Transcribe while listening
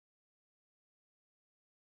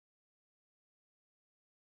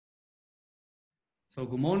So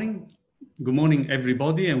good morning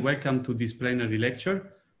everybody, and welcome to this plenary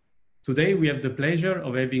lecture. Today we have the pleasure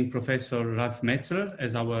of having Professor Ralf Metzler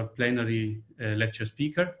as our plenary lecture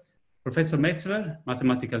speaker. Professor Metzler,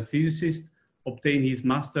 mathematical physicist, obtained his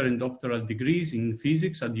master and doctoral degrees in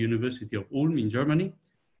physics at the University of Ulm in Germany,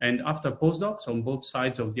 and after postdocs on both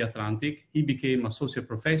sides of the Atlantic, he became associate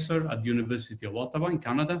professor at the University of Ottawa in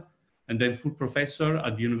Canada, and then full professor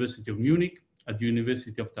at the University of Munich, at the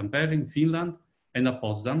University of Tampere in Finland, and at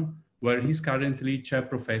Potsdam, where he's currently chair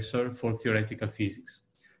professor for theoretical physics.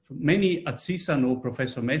 So many at CISA know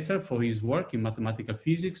Professor Metzler for his work in mathematical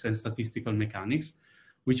physics and statistical mechanics,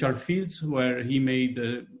 which are fields where he made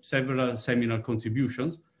several seminal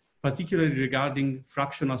contributions, particularly regarding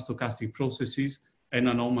fractional stochastic processes and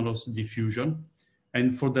anomalous diffusion.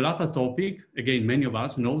 And for the latter topic, again, many of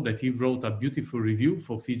us know that he wrote a beautiful review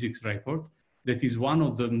for Physics Report that is one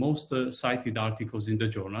of the most cited articles in the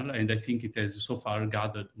journal, and I think it has so far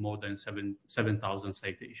gathered more than 7,000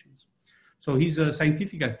 citations. So his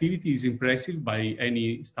scientific activity is impressive by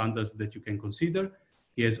any standards that you can consider.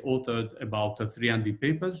 He has authored about 300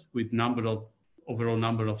 papers with overall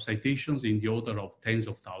number of citations in the order of tens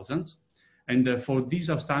of thousands. And for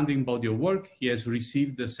this outstanding body of work, he has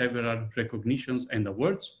received several recognitions and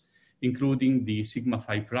awards, including the Sigma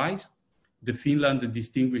Phi Prize, the Finland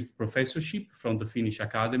Distinguished Professorship from the Finnish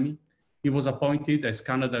Academy. He was appointed as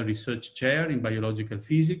Canada Research Chair in Biological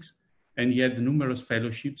Physics, and he had numerous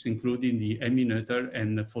fellowships, including the Emmy Noether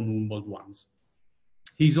and von Humboldt ones.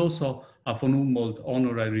 He's also a von Humboldt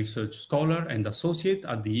Honorary Research Scholar and Associate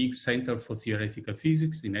at the Higgs Centre for Theoretical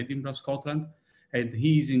Physics in Edinburgh, Scotland, and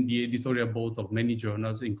he is in the editorial board of many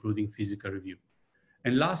journals, including Physical Review.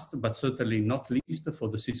 And last, but certainly not least, for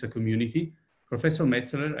the CISA community, Professor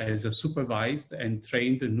Metzler has supervised and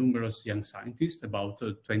trained numerous young scientists, about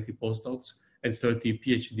 20 postdocs and 30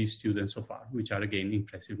 PhD students so far, which are again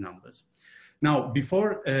impressive numbers. Now,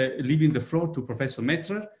 before leaving the floor to Professor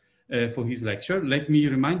Metzler for his lecture, let me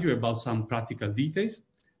remind you about some practical details.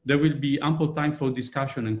 There will be ample time for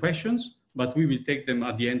discussion and questions, but we will take them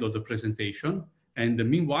at the end of the presentation. And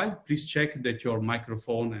meanwhile, please check that your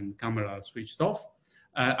microphone and camera are switched off.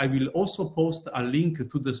 I will also post a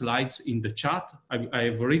link to the slides in the chat. I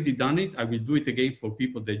have already done it. I will do it again for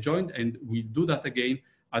people that joined, and we'll do that again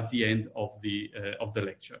at the end of the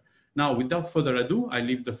lecture. Now, without further ado, I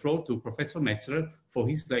leave the floor to Professor Metzler for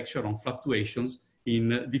his lecture on fluctuations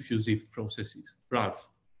in diffusive processes. Ralf.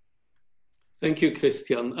 Thank you,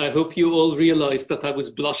 Christian. I hope you all realized that I was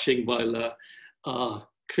blushing while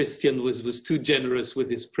Christian was too generous with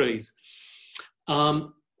his praise.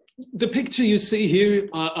 The picture you see here,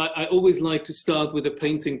 I always like to start with a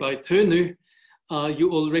painting by Turner.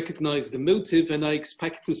 You all recognize the motive, and I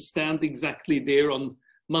expect to stand exactly there on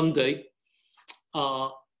Monday,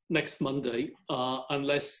 next Monday,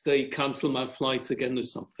 unless they cancel my flights again or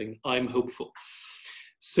something. I'm hopeful.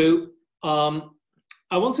 So I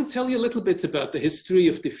want to tell you a little bit about the history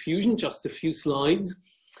of diffusion, just a few slides,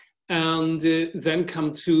 and then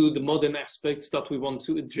come to the modern aspects that we want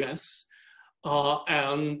to address.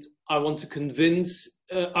 And I want to convince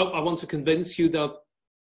you that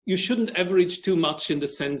you shouldn't average too much in the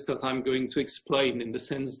sense that I'm going to explain, in the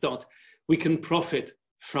sense that we can profit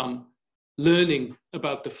from learning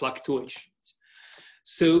about the fluctuations.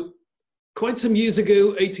 So quite some years ago,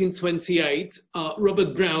 1828,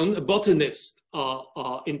 Robert Brown, a botanist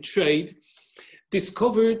in trade,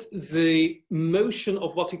 discovered the motion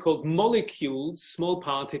of what he called molecules, small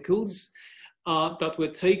particles, that were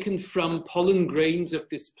taken from pollen grains of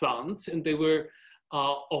this plant, and they were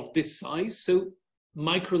of this size, so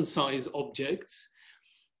micron-size objects.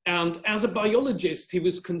 And as a biologist, he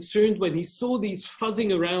was concerned when he saw these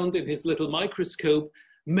fuzzing around in his little microscope,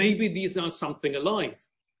 maybe these are something alive.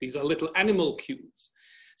 These are little animalcules.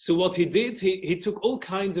 So what he did, he took all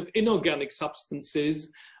kinds of inorganic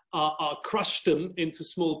substances, crushed them into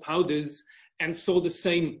small powders, and saw the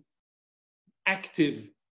same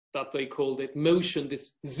active, that they called it, motion,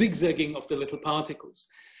 this zigzagging of the little particles.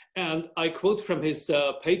 And I quote from his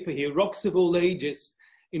paper here, rocks of all ages,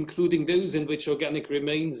 including those in which organic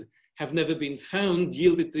remains have never been found,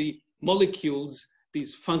 yielded the molecules,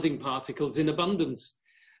 these fuzzing particles, in abundance.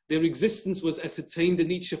 Their existence was ascertained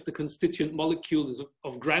in each of the constituent molecules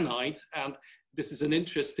of granite, and this is an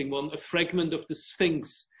interesting one, a fragment of the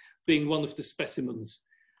Sphinx being one of the specimens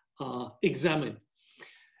examined.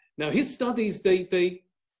 Now his studies, they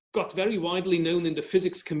got very widely known in the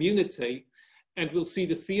physics community, and we'll see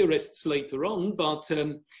the theorists later on, but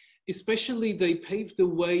especially they paved the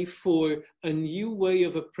way for a new way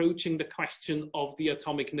of approaching the question of the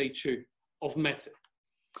atomic nature of matter.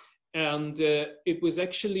 And it was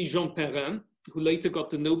actually Jean Perrin who later got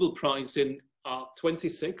the Nobel Prize in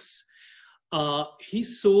 26, he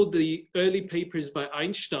saw the early papers by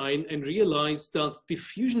Einstein and realized that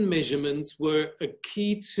diffusion measurements were a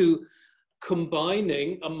key to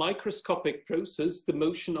combining a microscopic process, the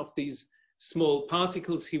motion of these small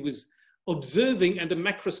particles he was observing, and a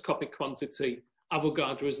macroscopic quantity,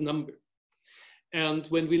 Avogadro's number. And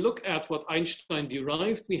when we look at what Einstein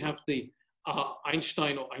derived, we have the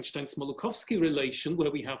Einstein or Einstein-Smoluchowski relation,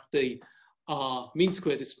 where we have the mean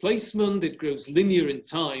square displacement, it grows linear in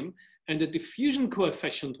time, and the diffusion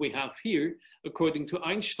coefficient we have here, according to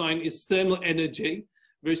Einstein, is thermal energy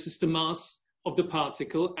versus the mass of the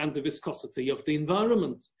particle and the viscosity of the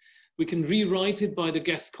environment. We can rewrite it by the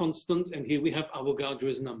gas constant, and here we have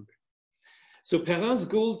Avogadro's number. So Perrin's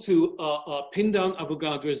goal to pin down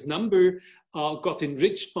Avogadro's number got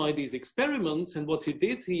enriched by these experiments, and what he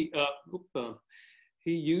did, he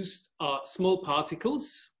used small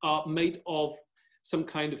particles made of some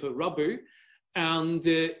kind of a rubber, and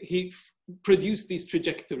he produced these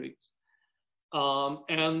trajectories.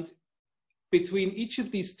 And between each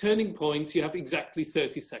of these turning points, you have exactly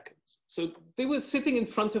 30 seconds. So they were sitting in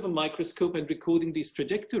front of a microscope and recording these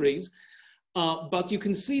trajectories, but you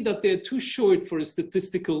can see that they're too short for a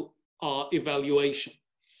statistical evaluation.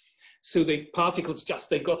 So the particles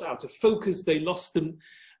they got out of focus, they lost them.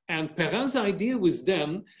 And Perrin's idea was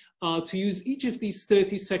then to use each of these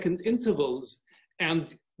 30-second intervals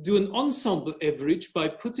and do an ensemble average by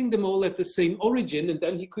putting them all at the same origin, and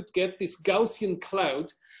then he could get this Gaussian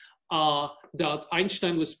cloud that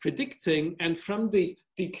Einstein was predicting, and from the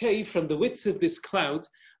decay, from the width of this cloud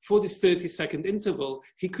for this 30-second interval,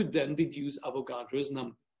 he could then deduce Avogadro's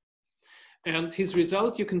number. And his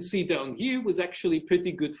result, you can see down here, was actually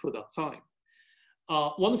pretty good for that time.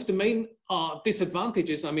 One of the main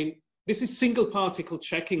disadvantages, I mean, this is single particle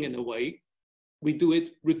checking in a way. We do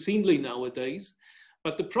it routinely nowadays,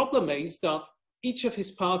 but the problem is that each of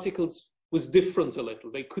his particles was different a little.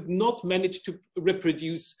 They could not manage to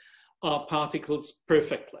reproduce particles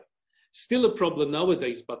perfectly. Still a problem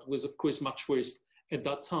nowadays, but was of course much worse at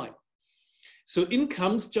that time. So in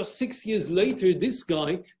comes, just 6 years later, this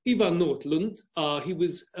guy, Ivar Nordlund. He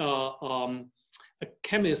was a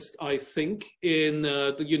chemist, I think, in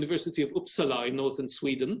the University of Uppsala in northern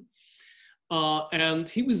Sweden. And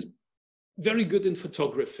he was very good in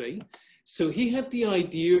photography. So he had the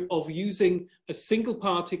idea of using a single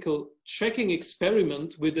particle tracking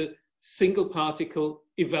experiment with a single particle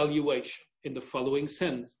evaluation in the following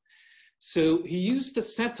sense. So he used a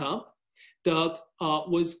setup that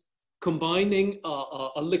was combining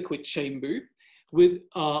a liquid chamber with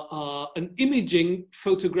an imaging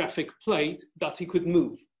photographic plate that he could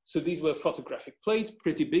move. So these were photographic plates,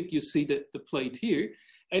 pretty big. You see the plate here.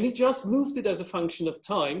 And he just moved it as a function of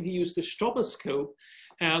time. He used a stroboscope,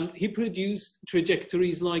 and he produced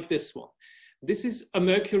trajectories like this one. This is a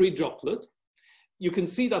mercury droplet. You can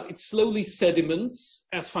see that it slowly sediments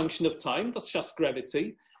as function of time. That's just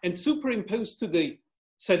gravity. And superimposed to the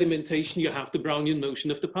sedimentation, you have the Brownian motion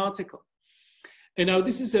of the particle. And now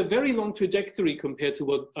this is a very long trajectory compared to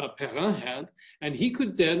what Perrin had. And he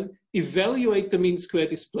could then evaluate the mean square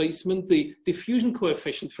displacement, the diffusion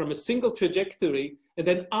coefficient from a single trajectory. And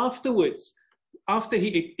then afterwards, after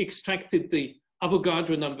he extracted the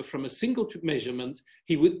Avogadro number from a single measurement,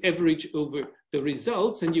 he would average over the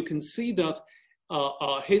results. And you can see that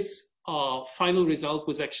his final result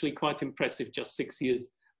was actually quite impressive just 6 years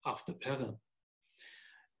after Perrin.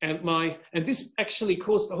 And this actually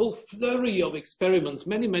caused a whole flurry of experiments,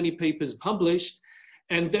 many papers published.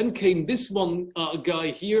 And then came this one guy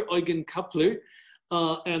here, Eugen Kappler,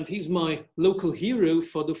 and he's my local hero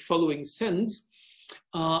for the following sense.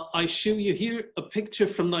 I show you here a picture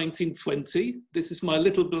from 1920. This is my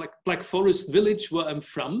little Black Forest village where I'm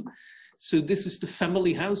from. So this is the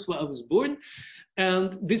family house where I was born.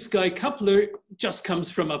 And this guy Kappler just comes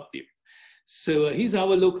from up there. So he's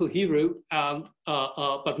our local hero, and,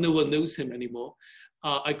 but no one knows him anymore.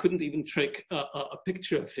 I couldn't even track a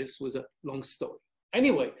picture of his, was a long story.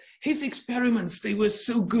 Anyway, his experiments, they were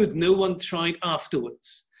so good, no one tried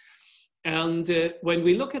afterwards. And when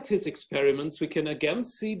we look at his experiments, we can again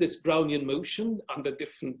see this Brownian motion under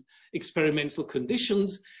different experimental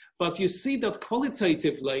conditions, but you see that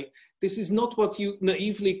qualitatively, this is not what you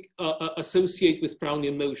naively associate with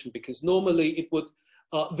Brownian motion, because normally it would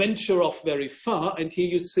venture off very far, and here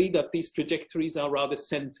you see that these trajectories are rather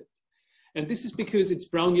centered. And this is because it's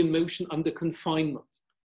Brownian motion under confinement.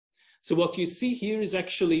 So what you see here is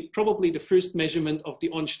actually probably the first measurement of the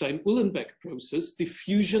Ornstein-Uhlenbeck process,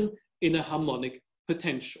 diffusion in a harmonic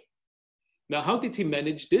potential. Now, how did he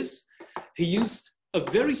manage this? He used a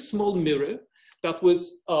very small mirror that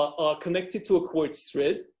was connected to a quartz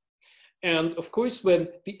thread. And of course, when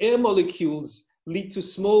the air molecules lead to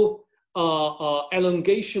small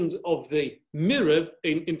elongations of the mirror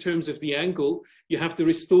in terms of the angle, you have the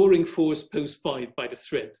restoring force posed by the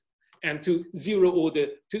thread. And to zero order,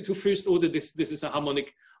 to first order, this is a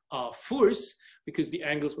harmonic force because the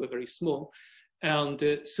angles were very small.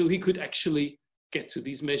 And so he could actually get to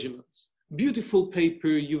these measurements. Beautiful paper,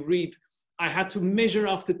 you read. I had to measure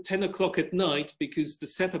after 10 o'clock at night because the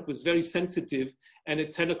setup was very sensitive. And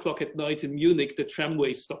at 10 o'clock at night in Munich, the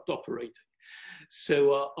tramway stopped operating.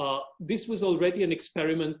 So this was already an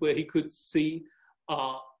experiment where he could see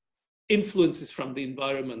influences from the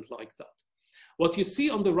environment like that. What you see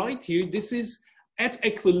on the right here, this is at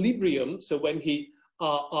equilibrium. So when he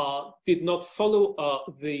did not follow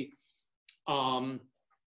the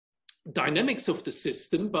dynamics of the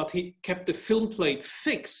system, but he kept the film plate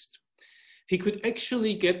fixed, he could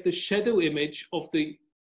actually get the shadow image of the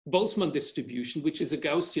Boltzmann distribution, which is a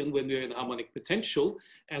Gaussian when we're in harmonic potential,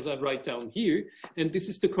 as I write down here. And this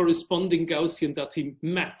is the corresponding Gaussian that he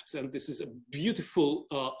mapped. And this is a beautiful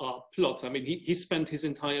plot. I mean, he spent his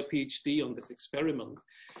entire PhD on this experiment.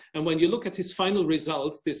 And when you look at his final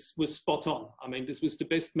results, this was spot on. I mean, this was the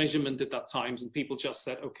best measurement at that time. And people just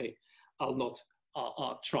said, okay, I'll not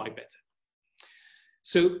try better.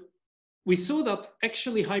 So we saw that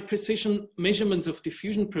actually high precision measurements of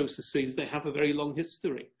diffusion processes, they have a very long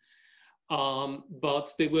history.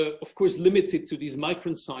 But they were, of course, limited to these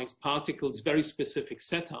micron-sized particles, very specific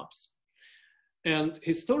setups. And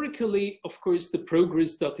historically, of course, the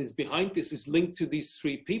progress that is behind this is linked to these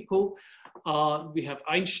three people. We have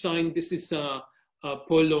Einstein. This is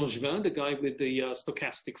Paul Langevin, the guy with the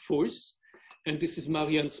stochastic force. And this is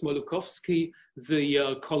Marian Smoluchowski,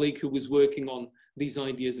 the colleague who was working on these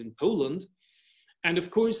ideas in Poland. And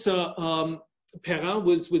of course, Perrin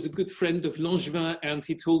was a good friend of Langevin, and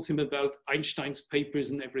he told him about Einstein's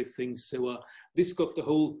papers and everything. So this got the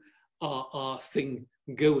whole thing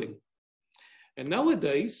going. And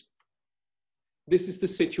nowadays, this is the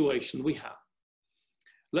situation we have.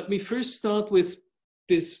 Let me first start with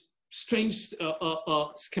this strange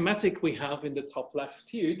schematic we have in the top left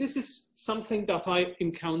here. This is something that I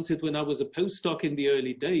encountered when I was a postdoc in the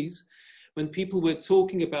early days, when people were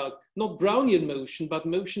talking about not Brownian motion, but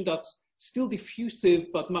motion that's still diffusive,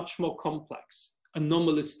 but much more complex,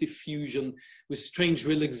 anomalous diffusion with strange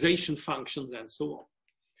relaxation functions and so on.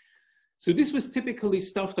 So this was typically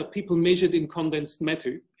stuff that people measured in condensed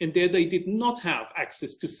matter, and there they did not have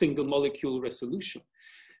access to single molecule resolution.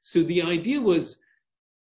 So the idea was,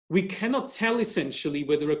 we cannot tell essentially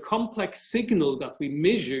whether a complex signal that we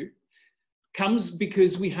measure comes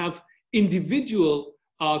because we have individual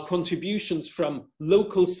contributions from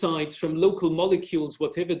local sites, from local molecules,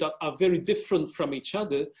 whatever, that are very different from each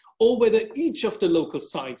other, or whether each of the local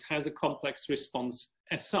sites has a complex response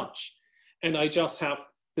as such. And I just have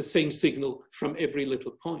the same signal from every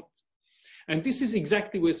little point. And this is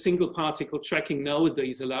exactly where single particle tracking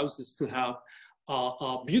nowadays allows us to have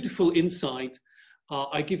a beautiful insight.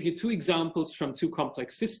 I give you two examples from two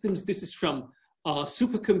complex systems. This is from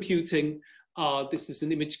supercomputing. This is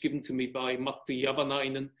an image given to me by Matti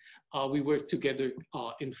Javanainen. We work together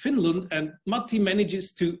in Finland, and Matti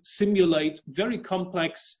manages to simulate very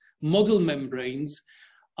complex model membranes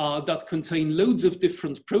that contain loads of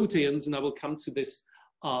different proteins, and I will come to this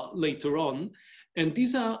later on. And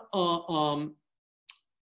these are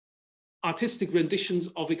artistic renditions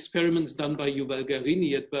of experiments done by Yuval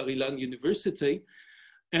Garini at Bar-Ilan University.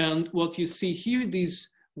 And what you see here,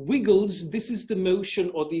 these wiggles, this is the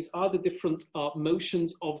motion, or these are the different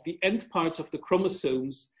motions of the end parts of the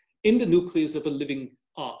chromosomes in the nucleus of a living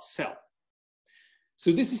cell.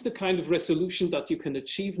 So this is the kind of resolution that you can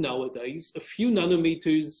achieve nowadays, a few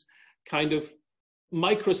nanometers, kind of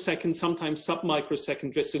microsecond, sometimes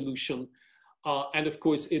sub-microsecond resolution. And of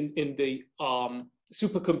course, in the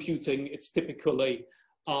supercomputing, it's typically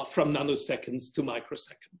from nanoseconds to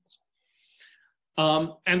microseconds.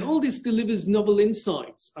 And all this delivers novel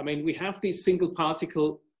insights. I mean, we have these single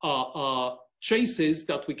particle traces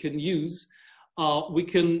that we can use. We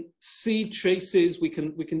can see traces, we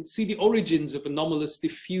can see the origins of anomalous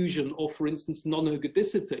diffusion, or for instance,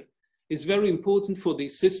 non-ergodicity. Is very important for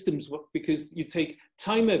these systems because you take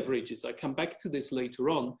time averages. I come back to this later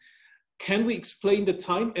on. Can we explain the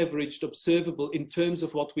time averaged observable in terms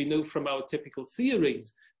of what we know from our typical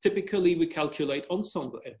theories? Typically, we calculate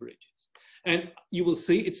ensemble averages. And you will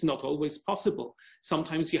see it's not always possible.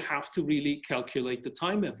 Sometimes you have to really calculate the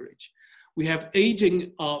time average. We have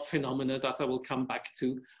aging phenomena that I will come back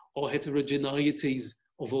to, or heterogeneities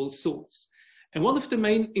of all sorts. And one of the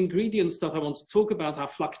main ingredients that I want to talk about are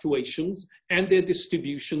fluctuations and their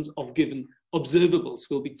distributions of given observables.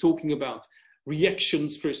 We'll be talking about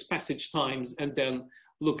reactions, first passage times, and then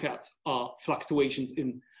look at fluctuations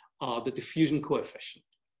in the diffusion coefficient.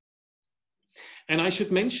 And I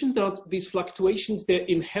should mention that these fluctuations, they're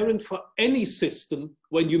inherent for any system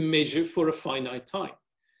when you measure for a finite time.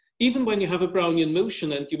 Even when you have a Brownian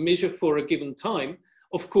motion and you measure for a given time,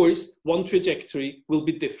 of course, one trajectory will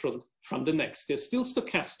be different from the next. They're still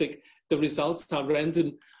stochastic. The results are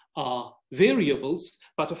random variables,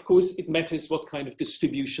 but of course, it matters what kind of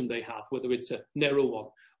distribution they have, whether it's a narrow one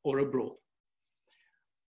or a broad.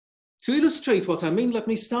 To illustrate what I mean, let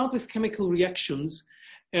me start with chemical reactions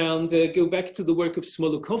and go back to the work of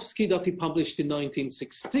Smoluchowski that he published in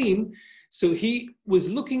 1916. So he was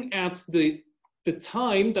looking at the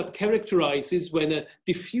time that characterizes when a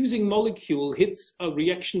diffusing molecule hits a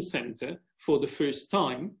reaction center for the first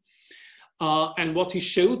time. And what he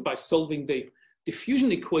showed by solving the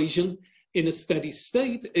diffusion equation in a steady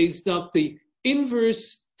state is that the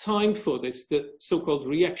inverse time for this, the so-called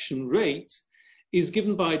reaction rate, is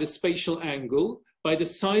given by the spatial angle, by the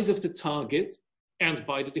size of the target, and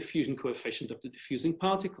by the diffusion coefficient of the diffusing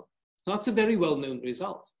particle. That's a very well-known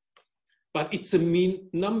result, but it's a mean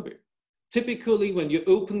number. Typically, when you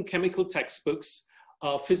open chemical textbooks,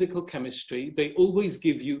 physical chemistry, they always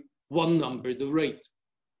give you one number, the rate.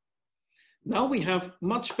 Now we have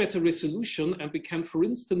much better resolution, and we can, for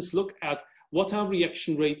instance, look at what are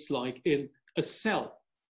reaction rates like in a cell.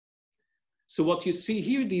 So what you see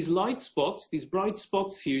here, these light spots, these bright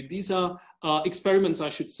spots here, these are experiments, I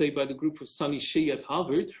should say, by the group of Sunny Shea at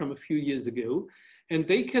Harvard from a few years ago. And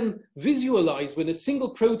they can visualize when a single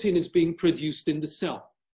protein is being produced in the cell.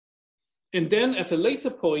 And then at a later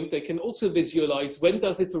point, they can also visualize when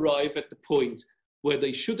does it arrive at the point where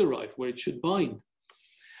they should arrive, where it should bind.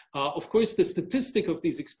 Of course, the statistic of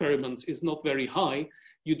these experiments is not very high.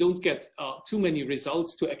 You don't get too many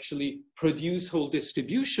results to actually produce whole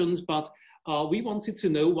distributions, but we wanted to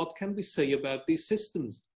know what can we say about these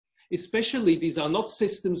systems. Especially, these are not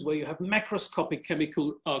systems where you have macroscopic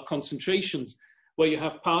chemical concentrations, where you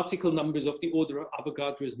have particle numbers of the order of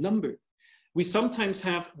Avogadro's number. We sometimes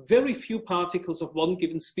have very few particles of one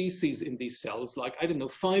given species in these cells, like, I don't know,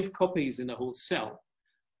 5 copies in a whole cell.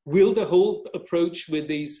 Will the whole approach with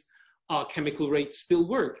these chemical rates still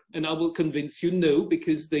work? And I will convince you no,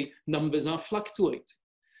 because the numbers are fluctuating.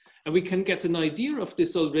 And we can get an idea of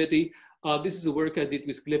this already. This is a work I did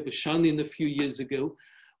with Gleb Bashanin a few years ago.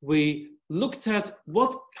 We looked at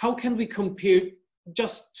how can we compare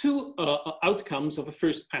just 2 outcomes of a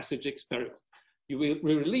first passage experiment. We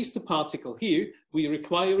release the particle here, we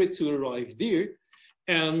require it to arrive there,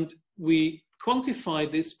 and we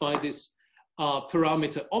quantify this by this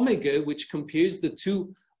parameter omega, which compares the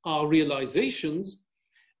 2 realizations.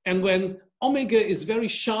 And when omega is very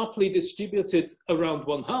sharply distributed around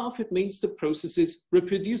 1/2, it means the process is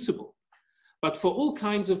reproducible. But for all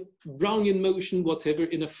kinds of Brownian motion, whatever,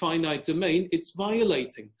 in a finite domain, it's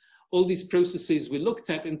violating. All these processes we looked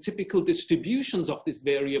at and typical distributions of this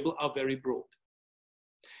variable are very broad.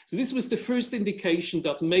 So this was the first indication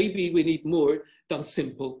that maybe we need more than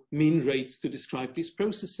simple mean rates to describe these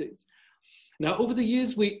processes. Now, over the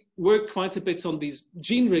years, we worked quite a bit on these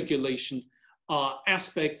gene regulation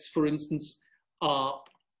aspects. For instance,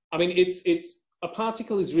 I mean, it's a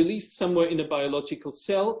particle is released somewhere in a biological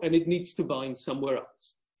cell and it needs to bind somewhere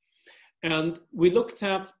else. And we looked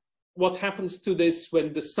at what happens to this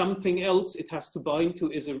when the something else it has to bind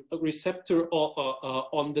to is a receptor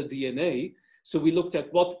on the DNA. So we looked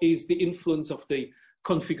at what is the influence of the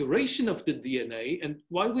configuration of the DNA. And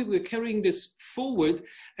while we were carrying this forward,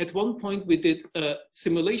 at one point we did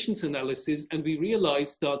simulations analysis, and we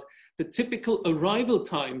realized that the typical arrival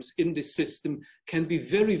times in this system can be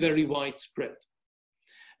very, very widespread.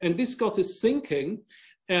 And this got us thinking.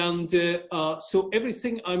 And so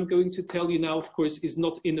everything I'm going to tell you now, of course, is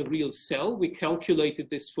not in a real cell. We calculated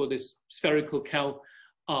this for this spherical cow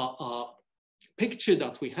picture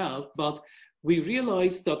that we have, but we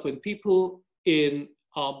realized that when people in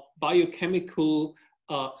biochemical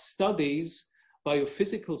studies,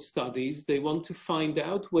 biophysical studies, they want to find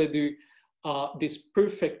out whether this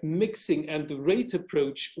perfect mixing and the rate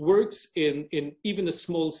approach works in even a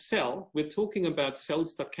small cell. We're talking about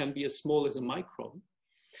cells that can be as small as a micron.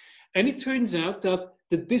 And it turns out that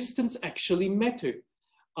the distance actually matters.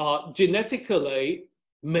 Genetically,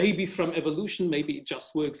 maybe from evolution, maybe it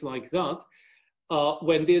just works like that.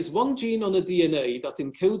 When there's one gene on a DNA that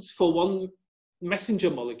encodes for one messenger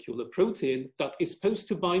molecule, a protein that is supposed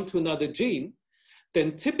to bind to another gene,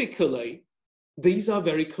 then typically these are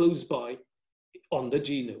very close by on the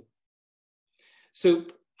genome. So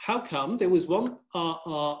how come? There was one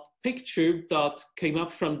picture that came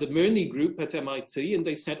up from the Metzler group at MIT, and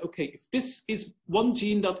they said, okay, if this is one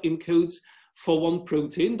gene that encodes for one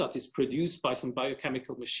protein that is produced by some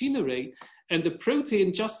biochemical machinery, and the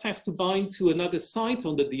protein just has to bind to another site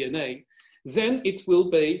on the DNA, then it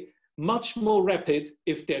will be much more rapid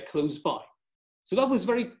if they're close by. So that was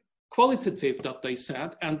very qualitative that they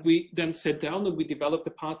said, and we then sat down and we developed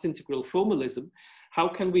a path integral formalism. How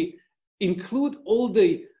can we include all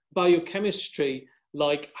the biochemistry,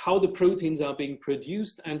 like how the proteins are being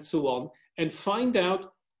produced and so on, and find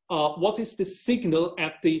out what is the signal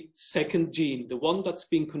at the second gene, the one that's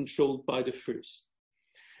being controlled by the first.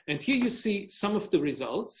 And here you see some of the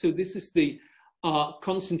results. So this is the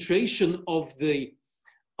concentration of the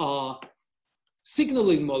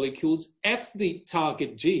signaling molecules at the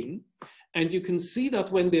target gene. And you can see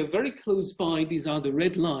that when they're very close by, these are the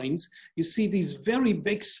red lines, you see these very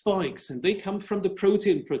big spikes, and they come from the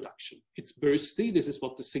protein production. It's bursty. This is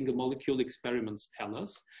what the single molecule experiments tell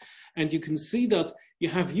us. And you can see that you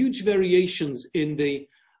have huge variations in the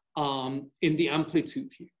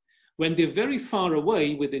amplitude here. When they're very far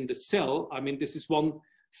away within the cell, I mean, this is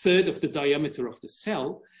 1/3 of the diameter of the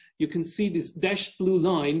cell, you can see this dashed blue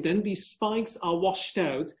line, then these spikes are washed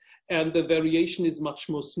out and the variation is much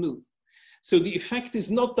more smooth. So the effect is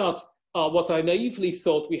not that what I naively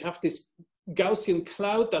thought, we have this Gaussian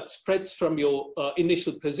cloud that spreads from your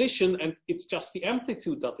initial position and it's just the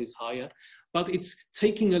amplitude that is higher, but it's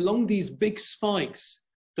taking along these big spikes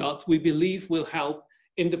that we believe will help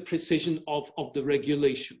in the precision of the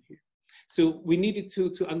regulation here. So we needed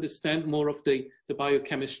to understand more of the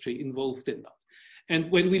biochemistry involved in that.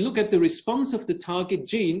 And when we look at the response of the target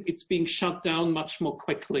gene, it's being shut down much more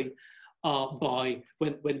quickly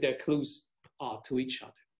when they're close to each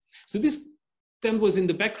other. So this then was in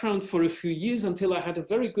the background for a few years until I had a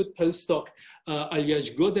very good postdoc,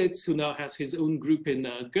 Aljaž Godec, who now has his own group in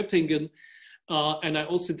Göttingen. And I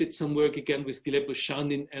also did some work again with Gleb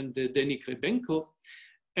Oshanin and Denis Grebenko.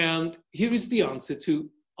 And here is the answer to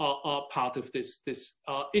part of this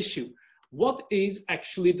issue. What is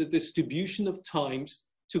actually the distribution of times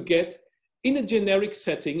to get in a generic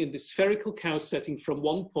setting, in the spherical cow setting, from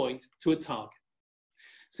one point to a target?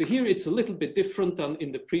 So here it's a little bit different than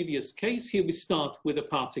in the previous case. Here we start with a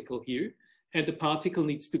particle here, and the particle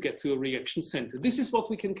needs to get to a reaction center. This is what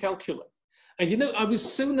we can calculate. And you know, I was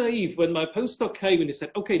so naive when my postdoc came and he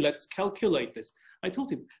said, okay, let's calculate this. I told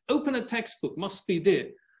him, open a textbook, must be there.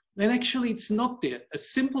 And actually it's not there. A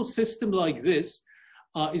simple system like this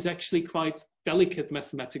is actually quite delicate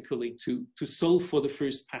mathematically to solve for the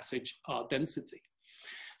first passage density.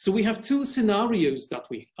 So we have two scenarios that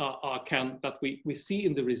we see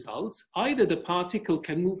in the results. Either the particle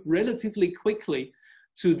can move relatively quickly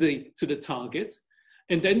to the target,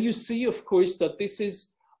 and then you see, of course, that this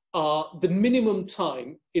is the minimum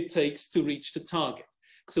time it takes to reach the target.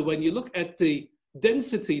 So when you look at the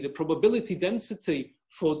density, the probability density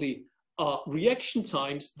for the reaction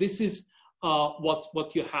times, this is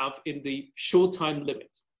what you have in the short time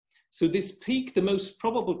limit. So this peak, the most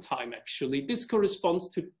probable time actually, this corresponds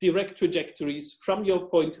to direct trajectories from your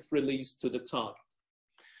point of release to the target.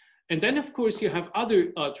 And then of course you have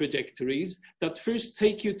other trajectories that first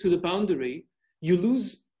take you to the boundary, you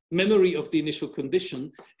lose memory of the initial condition,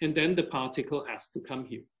 and then the particle has to come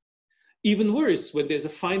here. Even worse, when there's a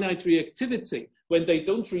finite reactivity, when they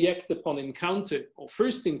don't react upon encounter or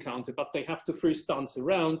first encounter, but they have to first dance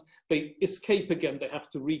around, they escape again, they have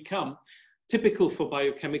to recome. Typical for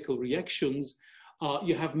biochemical reactions,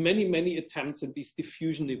 you have many, many attempts at these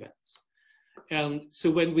diffusion events. And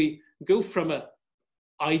so when we go from an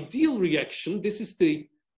ideal reaction, this is the,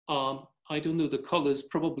 I don't know the colors,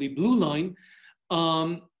 probably blue line.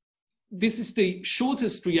 This is the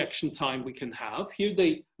shortest reaction time we can have. Here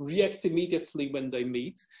they react immediately when they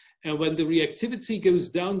meet. And when the reactivity goes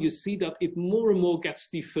down, you see that it more and more gets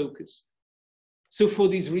defocused. So for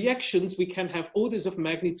these reactions, we can have orders of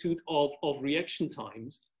magnitude of reaction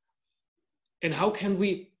times. And how can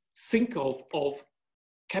we think of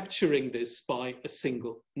capturing this by a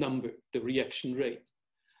single number, the reaction rate?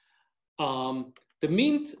 The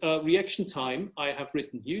mean reaction time I have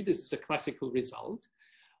written here, this is a classical result.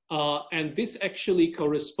 And this actually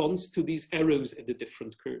corresponds to these arrows in the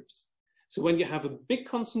different curves. So when you have a big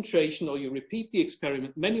concentration or you repeat the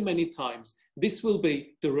experiment many, many times, this will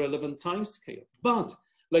be the relevant time scale. But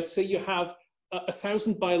let's say you have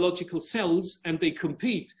 1,000 biological cells and they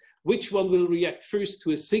compete, which one will react first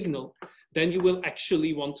to a signal, then you will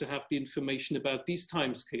actually want to have the information about these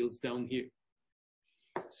time scales down here.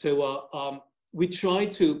 So we try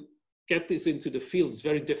to get this into the field, it's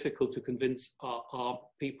very difficult to convince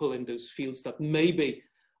people in those fields that maybe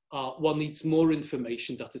one needs more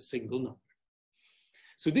information than a single number.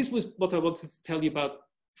 So this was what I wanted to tell you about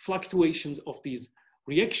fluctuations of these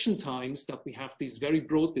reaction times, that we have these very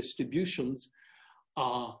broad distributions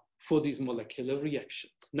for these molecular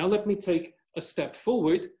reactions. Now let me take a step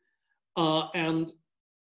forward and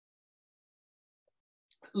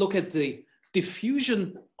look at the diffusion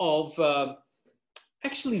of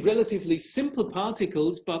actually relatively simple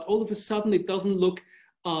particles, but all of a sudden it doesn't look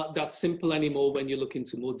that simple anymore when you look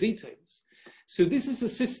into more details. So this is a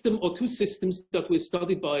system or two systems that were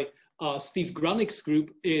studied by Steve Granick's group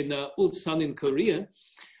in Ulsan in Korea.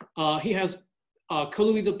 He has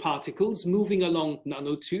colloidal particles moving along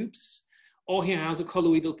nanotubes, or he has a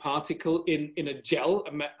colloidal particle in a gel,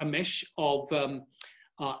 a mesh of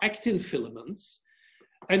actin filaments.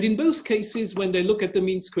 And in both cases, when they look at the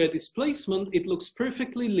mean square displacement, it looks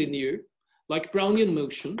perfectly linear, like Brownian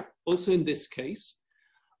motion, also in this case.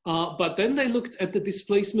 But then they looked at the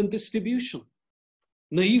displacement distribution.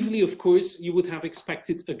 Naively, of course, you would have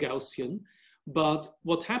expected a Gaussian, but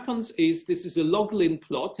what happens is this is a log-lin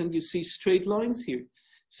plot, and you see straight lines here.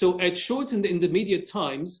 So at short and intermediate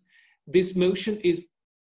times, this motion is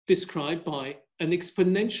described by an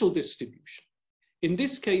exponential distribution. In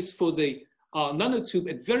this case, for the nanotube,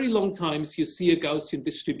 at very long times, you see a Gaussian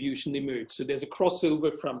distribution emerge. So there's a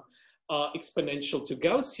crossover from exponential to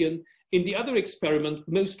Gaussian. In the other experiment,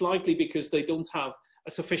 most likely because they don't have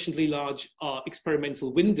a sufficiently large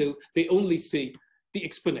experimental window, they only see the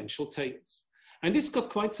exponential tails. And this got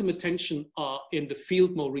quite some attention in the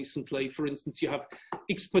field more recently. For instance, you have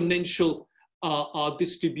exponential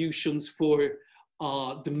distributions for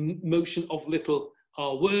the motion of little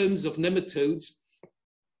worms, of nematodes.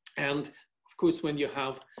 And of course, when you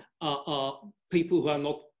have people who are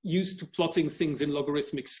not used to plotting things in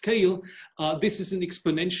logarithmic scale, this is an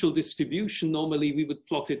exponential distribution. Normally, we would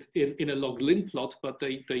plot it in a log-lin plot, but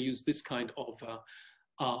they use this kind of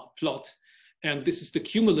plot. And this is the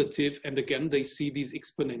cumulative. And again, they see these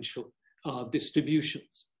exponential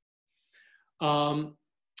distributions. So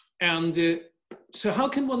how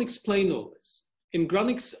can one explain all this? In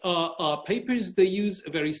Granick's papers, they use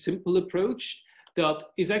a very simple approach that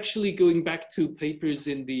is actually going back to papers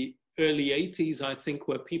in the early 80s, I think,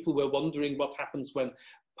 where people were wondering what happens when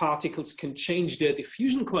particles can change their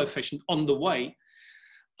diffusion coefficient on the way.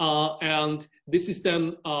 And this is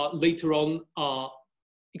then later on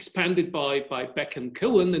expanded by Beck and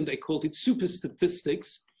Cohen, and they called it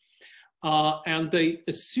superstatistics. And they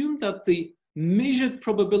assumed that the measured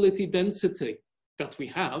probability density that we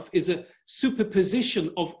have is a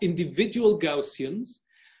superposition of individual Gaussians,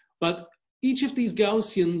 but each of these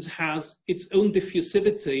Gaussians has its own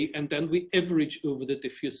diffusivity, and then we average over the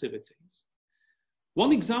diffusivities.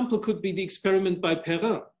 One example could be the experiment by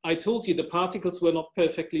Perrin. I told you the particles were not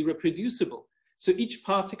perfectly reproducible. So each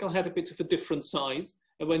particle had a bit of a different size.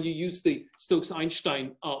 And when you use the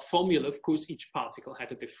Stokes-Einstein formula, of course, each particle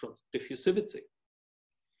had a different diffusivity.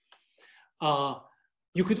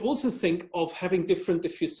 You could also think of having different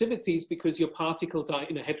diffusivities because your particles are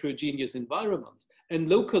in a heterogeneous environment. And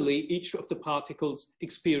locally, each of the particles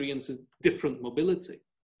experiences different mobility.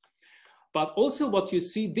 But also what you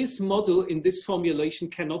see, this model in this formulation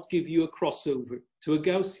cannot give you a crossover to a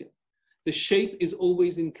Gaussian. The shape is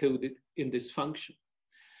always encoded in this function.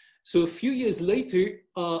 So a few years later,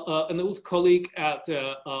 an old colleague at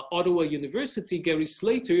Ottawa University, Gary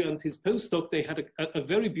Slater, and his postdoc, they had a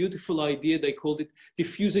very beautiful idea. They called it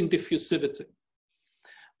diffusing diffusivity.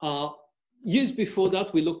 Years before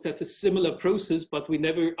that, we looked at a similar process, but we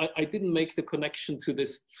never, I didn't make the connection to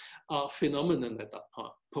this phenomenon at that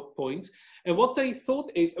point. And what they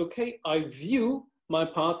thought is, okay, I view my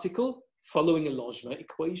particle following a Langevin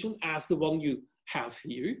equation as the one you have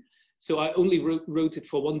here. So I only wrote it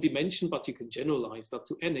for one dimension, but you can generalize that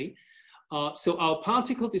to any. So our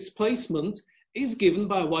particle displacement is given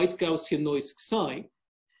by a white Gaussian noise psi.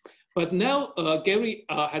 But now Gary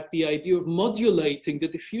had the idea of modulating the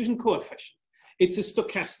diffusion coefficient. It's a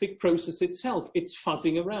stochastic process itself. It's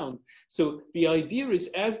fuzzing around. So the idea is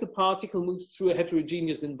as the particle moves through a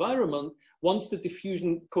heterogeneous environment, once the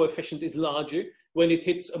diffusion coefficient is larger, when it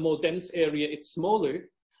hits a more dense area, it's smaller.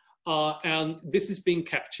 And this is being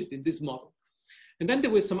captured in this model. And then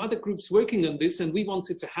there were some other groups working on this, and we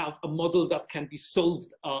wanted to have a model that can be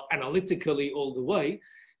solved analytically all the way.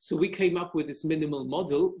 So we came up with this minimal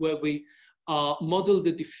model where we model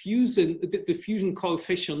the diffusion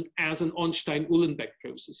coefficient as an Ornstein-Uhlenbeck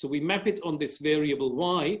process. So we map it on this variable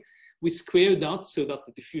y, We square that so that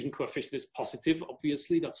the diffusion coefficient is positive.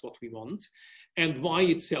 Obviously, that's what we want. And y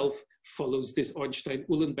itself follows this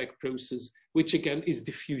Ornstein-Uhlenbeck process, which again is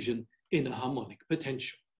diffusion in a harmonic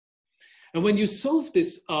potential. And when you solve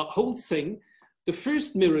this whole thing, the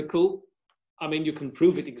first miracle, I mean, you can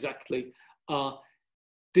prove it exactly,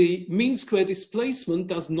 the mean square displacement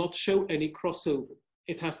does not show any crossover.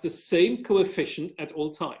 It has the same coefficient at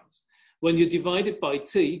all times. When you divide it by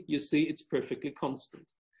t, you see it's perfectly constant.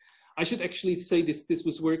 I should actually say this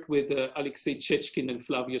was work with Alexei Chechkin and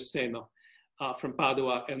Flavio Sema from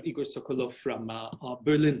Padua and Igor Sokolov from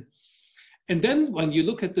Berlin. And then when you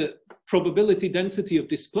look at the probability density of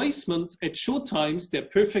displacements at short times, they're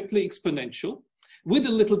perfectly exponential with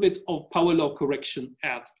a little bit of power law correction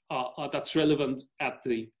that's relevant at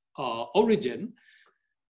the origin.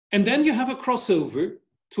 And then you have a crossover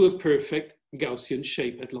to a perfect Gaussian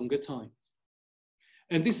shape at longer times.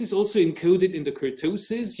 And this is also encoded in the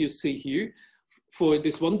kurtosis. You see here, for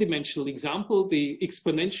this one-dimensional example, the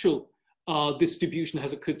exponential distribution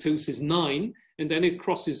has a kurtosis 9, and then it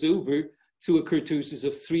crosses over to a kurtosis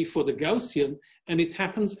of 3 for the Gaussian, and it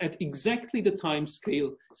happens at exactly the time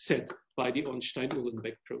scale set by the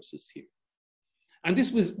Ornstein-Uhlenbeck process here. And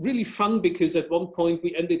this was really fun because at one point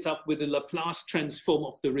we ended up with a Laplace transform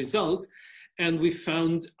of the result, and we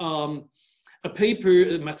found a paper,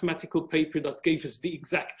 a mathematical paper that gave us the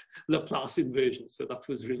exact Laplace inversion. So that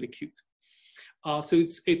was really cute. So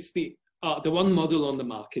it's the one model on the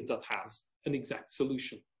market that has an exact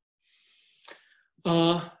solution.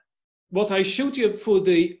 What I showed you for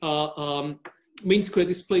the mean square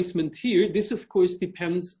displacement here, this of course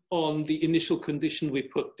depends on the initial condition we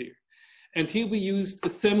put there. And here we used a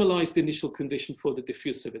thermalized initial condition for the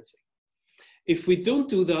diffusivity. If we don't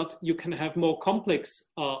do that, you can have more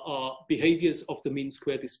complex behaviors of the mean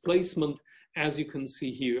square displacement, as you can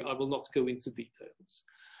see here. I will not go into details.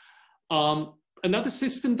 Another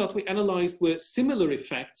system that we analyzed were similar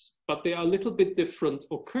effects, but they are a little bit different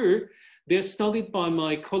occur. They're studied by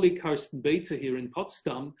my colleague Carsten Bater here in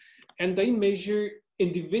Potsdam, and they measure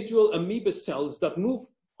individual amoeba cells that move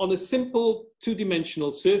on a simple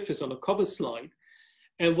two-dimensional surface on a cover slide.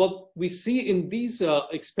 And what we see in these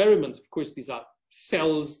experiments, of course, these are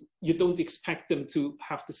cells, you don't expect them to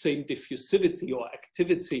have the same diffusivity or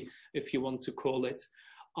activity, if you want to call it.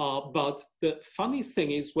 But the funny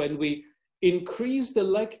thing is when we increase the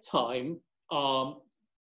lag time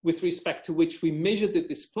with respect to which we measure the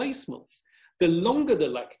displacements, the longer the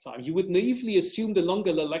lag time, you would naively assume the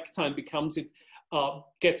longer the lag time becomes, it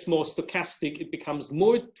gets more stochastic, it becomes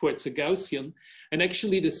more towards a Gaussian. And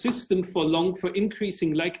actually the system for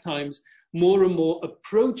increasing lag times more and more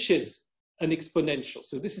approaches an exponential.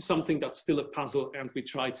 So this is something that's still a puzzle, and we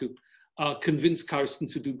try to convince Carsten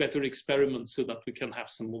to do better experiments so that we can have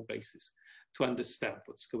some more basis to understand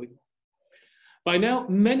what's going on. By now,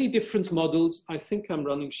 many different models. I think I'm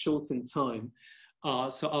running short in time,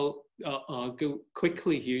 so I'll go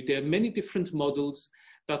quickly here. There are many different models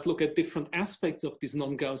that look at different aspects of this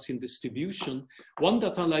non-Gaussian distribution. One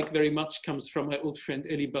that I like very much comes from my old friend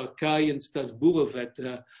Eli Barkai and Stas Burov at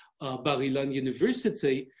Bar-Ilan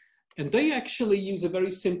University. And they actually use a very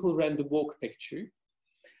simple random walk picture.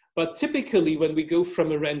 But typically when we go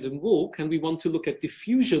from a random walk and we want to look at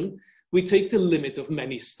diffusion, we take the limit of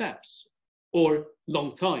many steps or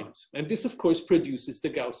long times. And this of course produces the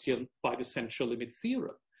Gaussian by the central limit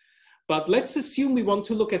theorem. But let's assume we want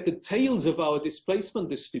to look at the tails of our displacement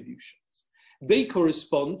distributions. They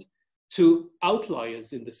correspond to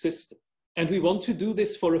outliers in the system. And we want to do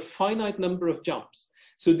this for a finite number of jumps.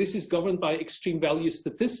 So this is governed by extreme value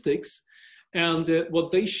statistics. And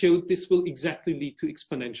what they showed, this will exactly lead to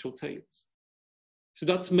exponential tails. So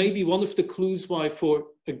that's maybe one of the clues why for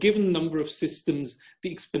a given number of systems,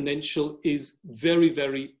 the exponential is very,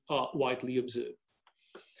 very widely observed.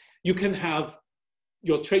 You can have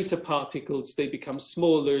your tracer particles, they become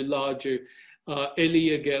smaller, larger.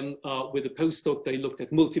 Eli, again, with a postdoc, they looked at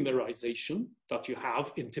multimerization that you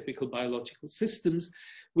have in typical biological systems.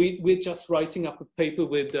 We're just writing up a paper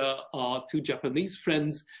with our two Japanese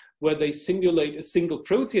friends where they simulate a single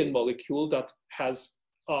protein molecule that has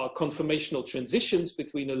conformational transitions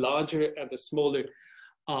between a larger and a smaller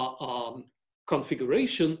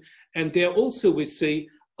configuration. And there also we see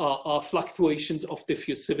fluctuations of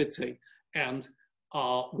diffusivity, and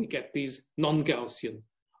we get these non-Gaussian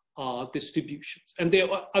distributions. And there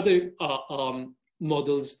are other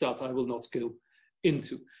models that I will not go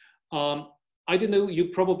into. I don't know, you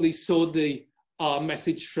probably saw the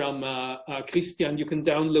message from Christian. You can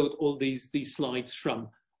download all these slides from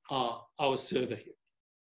our server here.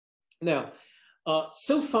 Now,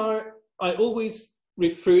 so far, I always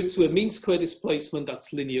refer to a mean square displacement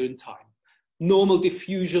that's linear in time. Normal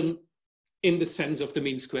diffusion in the sense of the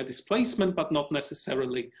mean square displacement, but not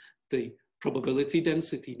necessarily the probability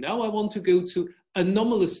density. Now I want to go to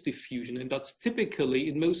anomalous diffusion, and that's typically,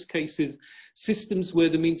 in most cases, systems where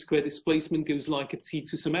the mean square displacement goes like a t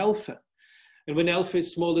to some alpha. And when alpha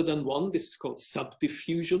is smaller than 1, this is called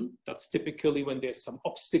subdiffusion. That's typically when there's some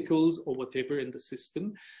obstacles or whatever in the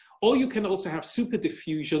system. Or you can also have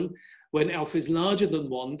superdiffusion when alpha is larger than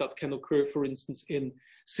 1. That can occur, for instance, in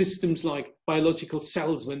systems like biological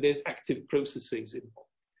cells when there's active processes involved.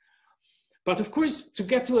 But of course, to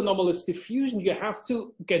get to anomalous diffusion, you have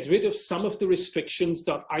to get rid of some of the restrictions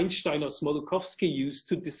that Einstein or Smoluchowski used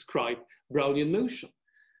to describe Brownian motion.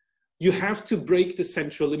 You have to break the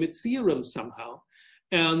central limit theorem somehow.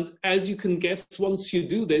 And as you can guess, once you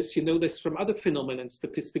do this, you know this from other phenomena in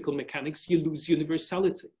statistical mechanics, you lose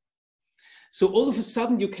universality. So all of a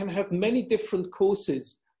sudden, you can have many different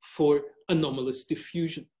causes for anomalous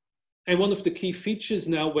diffusion. And one of the key features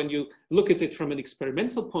now, when you look at it from an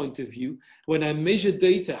experimental point of view, when I measure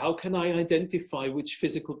data, how can I identify which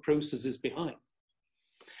physical process is behind?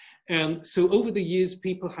 And so over the years,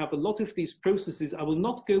 people have a lot of these processes. I will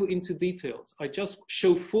not go into details. I just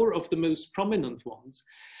show 4 of the most prominent ones.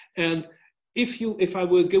 And if I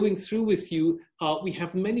were going through with you, we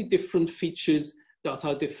have many different features that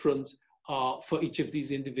are different for each of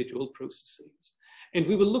these individual processes. And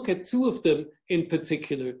we will look at 2 of them in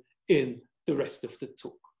particular in the rest of the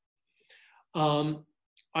talk.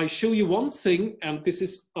 I show you one thing, and this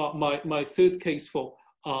is my third case for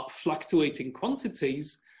fluctuating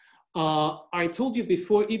quantities. I told you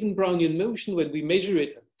before, even Brownian motion, when we measure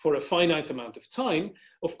it for a finite amount of time,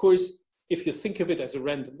 of course, if you think of it as a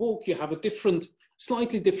random walk, you have a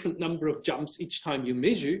slightly different number of jumps each time you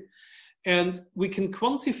measure. And we can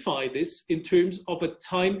quantify this in terms of a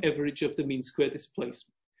time average of the mean square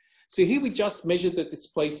displacement. So here we just measure the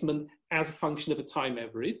displacement as a function of a time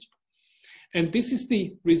average. And this is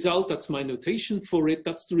the result, that's my notation for it.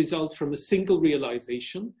 That's the result from a single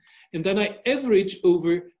realization. And then I average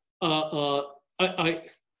over, I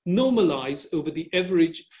normalize over the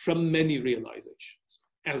average from many realizations,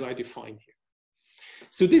 as I define here.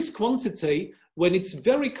 So this quantity, when it's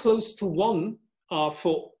very close to 1,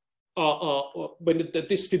 when the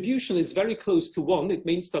distribution is very close to 1, it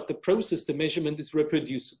means that the process, the measurement, is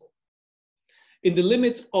reproducible. In the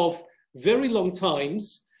limit of very long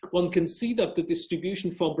times, one can see that the distribution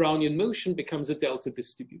for Brownian motion becomes a delta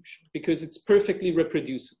distribution because it's perfectly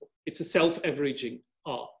reproducible. It's a self-averaging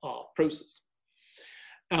process.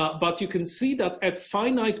 But you can see that at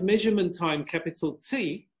finite measurement time, capital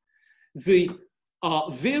T, the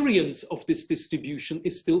variance of this distribution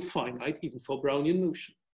is still finite, even for Brownian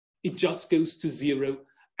motion. It just goes to 0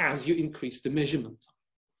 as you increase the measurement time.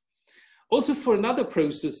 Also, for another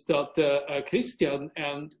process that Christian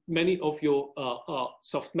and many of your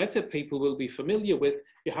soft matter people will be familiar with,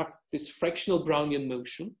 you have this fractional Brownian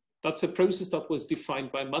motion. That's a process that was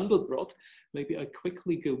defined by Mandelbrot. Maybe I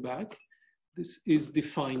quickly go back. This is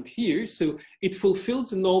defined here. So it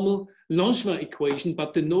fulfills a normal Langevin equation,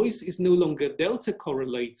 but the noise is no longer delta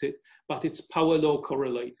correlated, but it's power law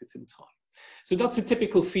correlated in time. So that's a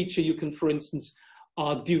typical feature you can, for instance,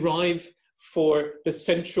 derive for the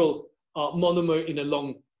central monomer in a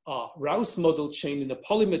long Rouse model chain, in a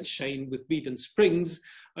polymer chain with bead and springs.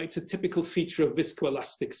 It's a typical feature of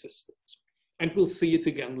viscoelastic systems. And we'll see it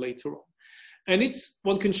again later on. And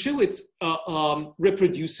one can show it's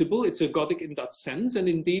reproducible, it's ergodic in that sense. And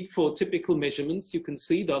indeed, for typical measurements, you can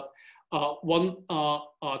see that one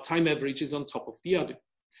time average is on top of the other.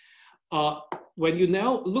 When you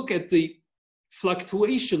now look at the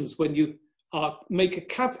fluctuations, when you make a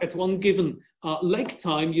cut at one given lag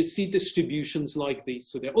time, you see distributions like these.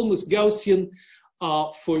 So they're almost Gaussian.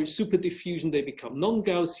 For superdiffusion, they become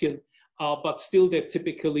non-Gaussian, but still they're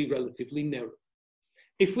typically relatively narrow.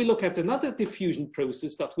 If we look at another diffusion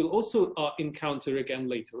process that we'll also encounter again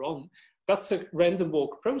later on, that's a random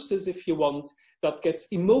walk process, if you want, that gets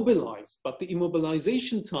immobilized, but the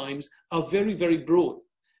immobilization times are very, very broad.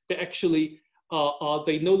 They actually,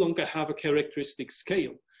 they no longer have a characteristic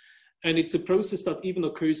scale. And it's a process that even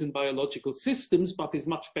occurs in biological systems, but is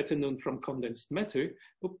much better known from condensed matter.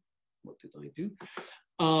 Oh, what did I do?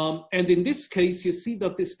 And in this case, you see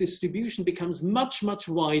that this distribution becomes much, much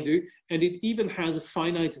wider, and it even has a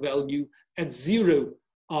finite value at 0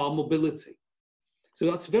 mobility. So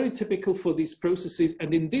that's very typical for these processes.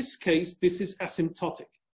 And in this case, this is asymptotic.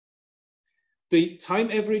 The time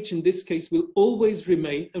average in this case will always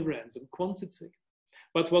remain a random quantity.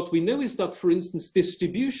 But what we know is that, for instance,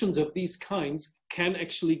 distributions of these kinds can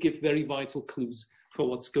actually give very vital clues for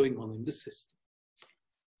what's going on in the system.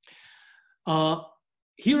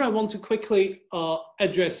 Here I want to quickly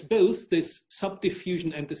address both this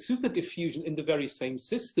subdiffusion and the superdiffusion in the very same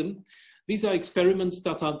system. These are experiments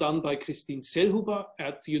that are done by Christine Selhuber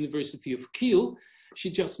at the University of Kiel. She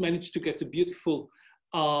just managed to get a beautiful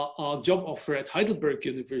job offer at Heidelberg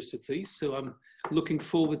University, so I'm looking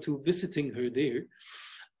forward to visiting her there.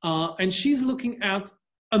 And she's looking at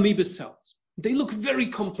amoeba cells. They look very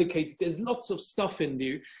complicated. There's lots of stuff in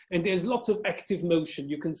there, and there's lots of active motion.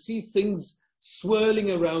 You can see things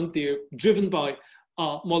swirling around there, driven by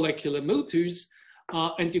molecular motors.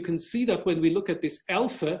 And you can see that when we look at this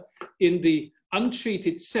alpha in the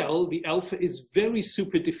untreated cell, the alpha is very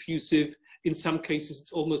super diffusive. In some cases,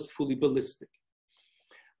 it's almost fully ballistic.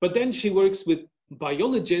 But then she works with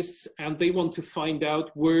biologists, and they want to find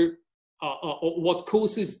out where, what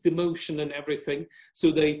causes the motion and everything.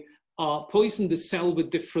 So they poison the cell with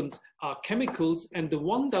different chemicals, and the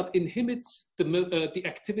one that inhibits the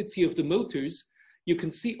activity of the motors, you can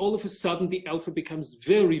see all of a sudden the alpha becomes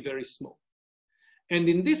very, very small. And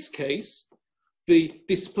in this case, the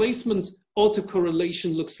displacement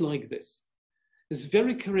autocorrelation looks like this. This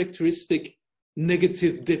very characteristic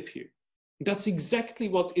negative dip here. That's exactly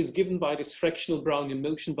what is given by this fractional Brownian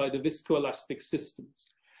motion by the viscoelastic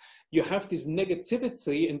systems. You have this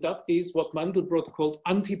negativity, and that is what Mandelbrot called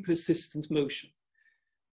anti-persistent motion.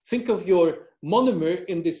 Think of your monomer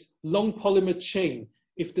in this long polymer chain.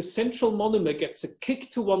 If the central monomer gets a kick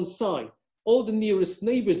to one side, all the nearest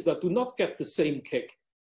neighbors that do not get the same kick,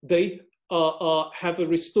 they have a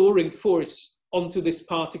restoring force onto this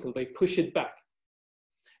particle. They push it back.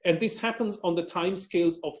 And this happens on the time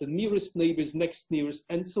scales of the nearest neighbors, next nearest,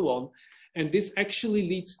 and so on. And this actually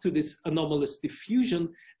leads to this anomalous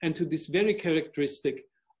diffusion and to this very characteristic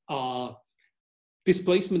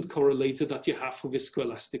displacement correlator that you have for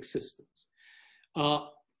viscoelastic systems.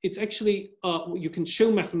 It's actually, you can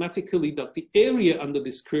show mathematically that the area under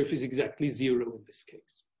this curve is exactly 0 in this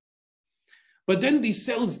case. But then these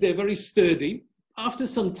cells, they're very sturdy. After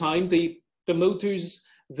some time, the motors,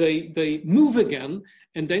 they move again.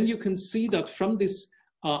 And then you can see that from this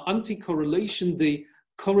anti-correlation, the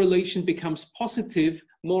correlation becomes positive,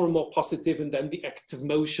 more and more positive, and then the active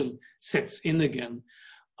motion sets in again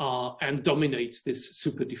and dominates this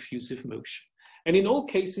super diffusive motion. And in all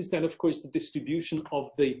cases, then, of course, the distribution of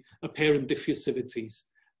the apparent diffusivities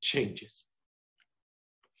changes.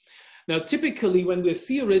 Now, typically, when we're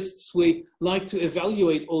theorists, we like to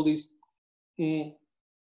evaluate all these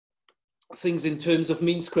things in terms of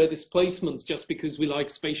mean square displacements, just because we like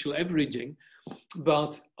spatial averaging.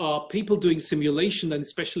 But people doing simulation, and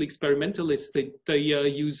especially experimentalists, they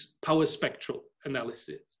use power spectral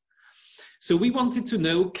analysis. So we wanted to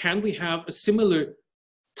know, can we have a similar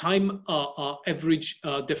time average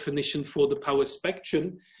definition for the power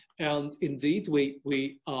spectrum? And indeed,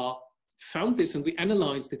 we found this, and we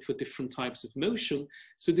analyzed it for different types of motion.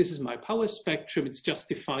 So this is my power spectrum. It's just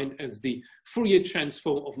defined as the Fourier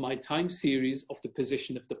transform of my time series of the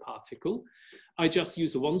position of the particle. I just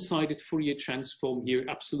use a one-sided Fourier transform here,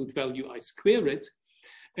 absolute value, I square it.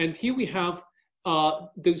 And here we have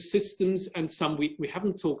those systems, and some we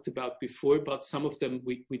haven't talked about before, but some of them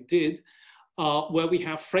we did, where we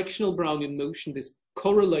have fractional Brownian motion, this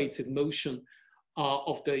correlated motion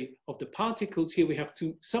of the particles. Here we have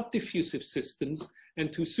two subdiffusive systems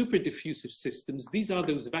and two superdiffusive systems. These are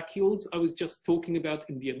those vacuoles I was just talking about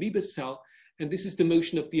in the amoeba cell, and this is the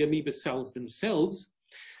motion of the amoeba cells themselves.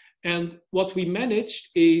 And what we managed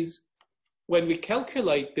is, when we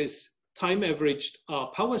calculate this time averaged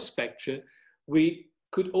power spectra, we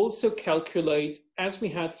could also calculate, as we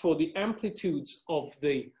had for the amplitudes of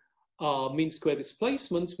the mean square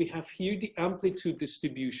displacements, we have here the amplitude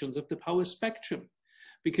distributions of the power spectrum.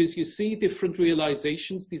 Because you see different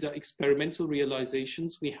realizations, these are experimental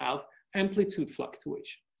realizations, we have amplitude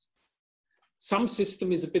fluctuations. Some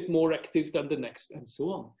system is a bit more active than the next, and so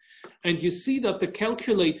on. And you see that the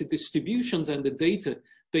calculated distributions and the data,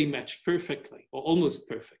 they match perfectly, or almost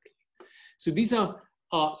perfectly. So these are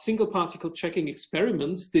single particle tracking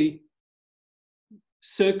experiments. The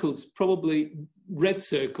circles, probably red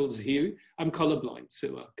circles here, I'm colorblind,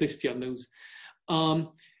 so Christian knows.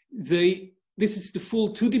 This is the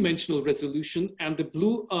full two-dimensional resolution, and the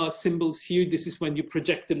blue symbols here, this is when you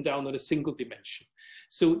project them down on a single dimension.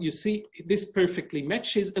 So you see this perfectly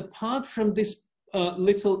matches, apart from this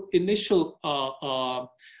little initial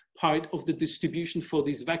part of the distribution for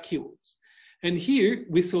these vacuoles. And here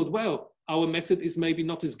we thought, well, our method is maybe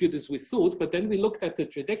not as good as we thought, but then we looked at the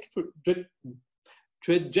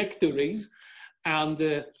trajectories,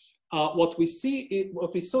 and what we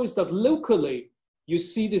saw is that locally you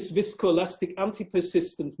see this viscoelastic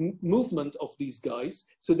anti-persistent movement of these guys.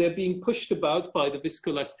 So they're being pushed about by the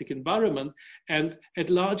viscoelastic environment, and at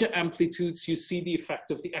larger amplitudes, you see the effect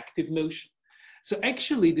of the active motion. So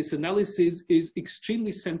actually, this analysis is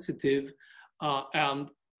extremely sensitive, and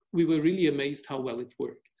we were really amazed how well it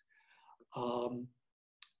worked.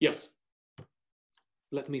 Yes,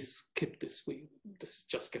 let me skip this. This is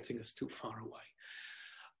just getting us too far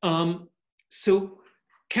away. So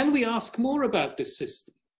can we ask more about this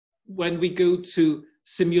system? When we go to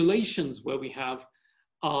simulations where we have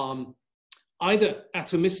either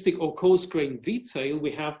atomistic or coarse-grained detail,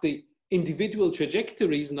 we have the individual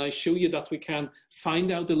trajectories, and I show you that we can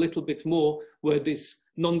find out a little bit more where this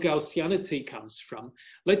non-Gaussianity comes from.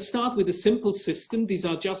 Let's start with a simple system. These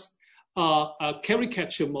are just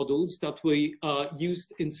caricature models that we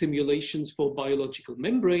used in simulations for biological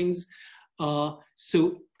membranes. So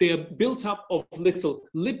they are built up of little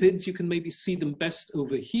lipids. You can maybe see them best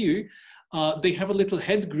over here. They have a little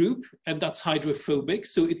head group, and that's hydrophobic,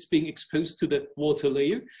 so it's being exposed to the water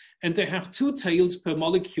layer. And they have two tails per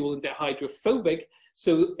molecule, and they're hydrophobic,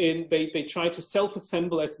 so they try to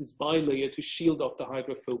self-assemble as this bilayer to shield off the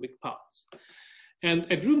hydrophobic parts.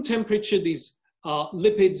 And at room temperature, these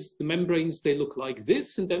lipids, the membranes, they look like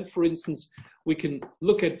this. And then, for instance, we can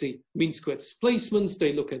look at the mean square displacements.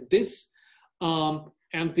 They look at this.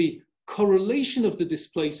 And the correlation of the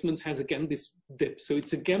displacements has again this dip. So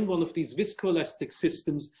it's again one of these viscoelastic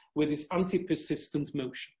systems with this anti-persistent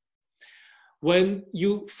motion. When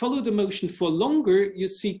you follow the motion for longer, you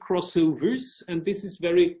see crossovers, and this is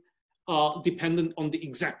very dependent on the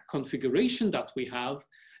exact configuration that we have.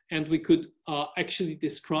 And we could actually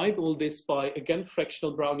describe all this by, again,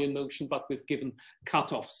 fractional Brownian motion, but with given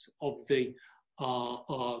cutoffs of the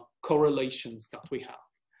correlations that we have.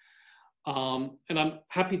 And I'm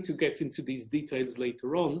happy to get into these details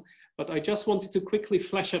later on, but I just wanted to quickly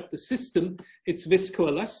flash up the system. It's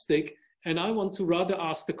viscoelastic, and I want to rather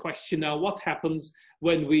ask the question now, what happens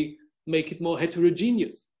when we make it more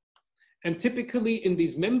heterogeneous? And typically in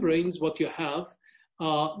these membranes, what you have,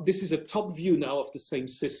 this is a top view now of the same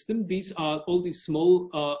system. These are all these small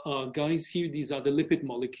guys here. These are the lipid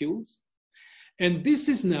molecules. And this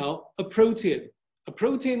is now a protein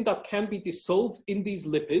that can be dissolved in these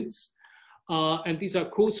lipids. And these are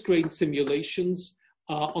coarse-grained simulations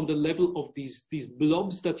on the level of these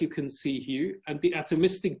blobs that you can see here. And the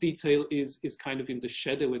atomistic detail is kind of in the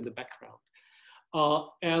shadow in the background.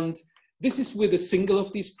 And this is with a single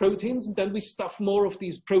of these proteins, and then we stuff more of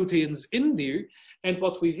these proteins in there. And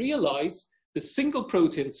what we realize, the single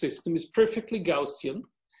protein system is perfectly Gaussian.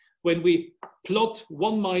 When we plot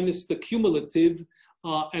 1 minus the cumulative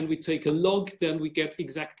and we take a log, then we get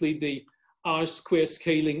exactly the R square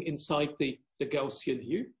scaling inside the Gaussian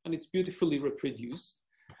here, and it's beautifully reproduced.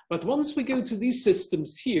 But once we go to these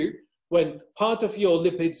systems here, when part of your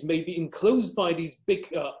lipids may be enclosed by these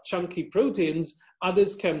big chunky proteins,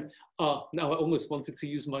 others can, now I almost wanted to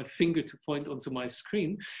use my finger to point onto my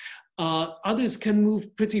screen, others can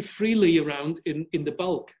move pretty freely around in the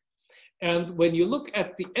bulk. And when you look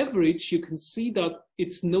at the average, you can see that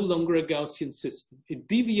it's no longer a Gaussian system. It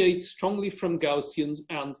deviates strongly from Gaussians,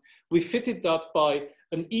 and we fitted that by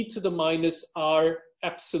an e to the minus r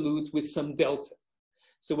absolute with some delta.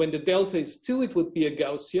 So when the delta is 2, it would be a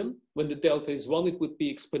Gaussian. When the delta is 1, it would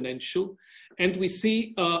be exponential. And we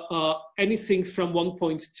see anything from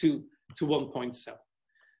 1.2 to 1.7.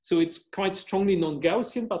 So it's quite strongly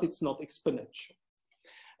non-Gaussian, but it's not exponential.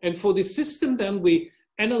 And for this system, then we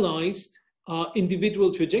analyzed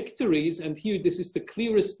individual trajectories, and here this is the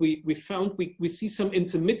clearest we found. We see some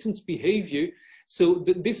intermittent behavior. So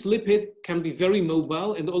this lipid can be very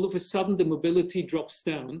mobile, and all of a sudden the mobility drops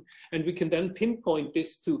down, and we can then pinpoint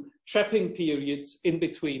this to trapping periods in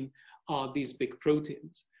between these big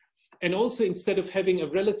proteins. And also, instead of having a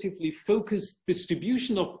relatively focused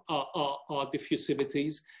distribution of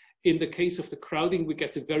diffusivities, in the case of the crowding, we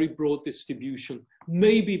get a very broad distribution,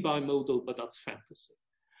 maybe bimodal, but that's fantasy.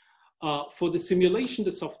 For the simulation, the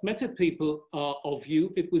soft matter people of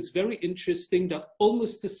you, it was very interesting that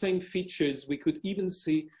almost the same features we could even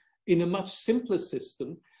see in a much simpler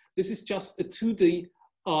system. This is just a 2D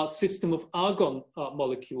system of argon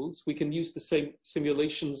molecules. We can use the same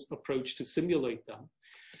simulations approach to simulate them.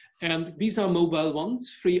 And these are mobile ones,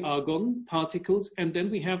 free argon particles. And then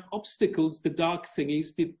we have obstacles, the dark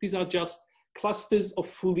thingies. These are just clusters of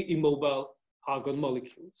fully immobile argon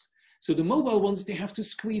molecules. So the mobile ones, they have to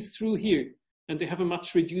squeeze through here, and they have a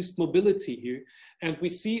much reduced mobility here. And we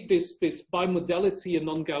see this bimodality and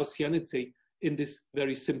non-Gaussianity in this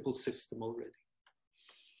very simple system already.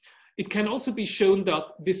 It can also be shown that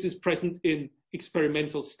this is present in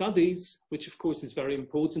experimental studies, which of course is very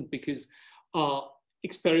important because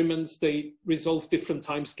experiments, they resolve different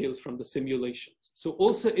timescales from the simulations. So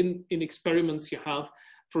also in experiments you have,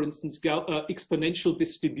 for instance, exponential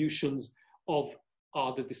distributions of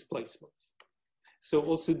the displacements. So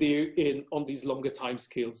also there on these longer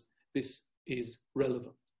timescales, this is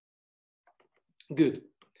relevant. Good.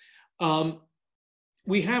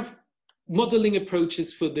 We have modeling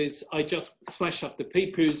approaches for this. I just flash up the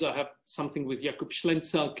papers. I have something with Jakub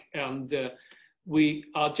Schlenzak, and we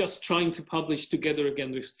are just trying to publish together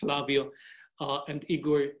again with Flavio and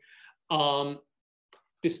Igor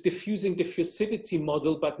this diffusing diffusivity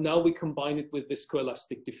model, but now we combine it with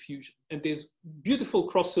viscoelastic diffusion. And there's beautiful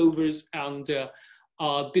crossovers and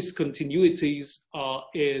discontinuities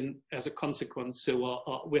as a consequence.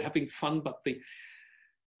 So we're having fun, but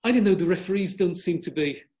I don't know, the referees don't seem to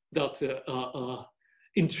be that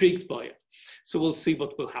intrigued by it. So we'll see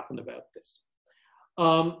what will happen about this.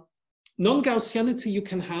 Non-Gaussianity you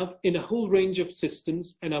can have in a whole range of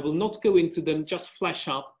systems, and I will not go into them, just flash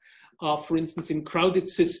up. For instance, in crowded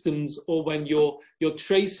systems, or when your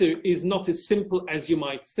tracer is not as simple as you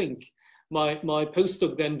might think. My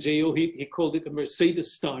postdoc then, Geo, he called it a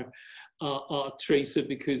Mercedes star tracer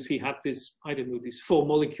because he had this, I don't know, these 4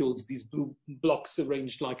 molecules, these blue blocks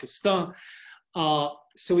arranged like a star.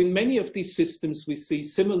 So in many of these systems, we see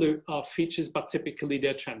similar features, but typically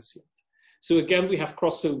they're transient. So again, we have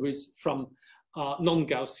crossovers from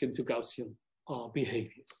non-Gaussian to Gaussian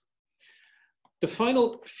behaviors. The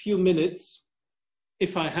final few minutes,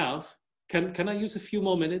 if I have, can I use a few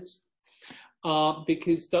more minutes?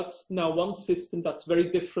 Because that's now one system that's very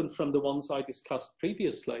different from the ones I discussed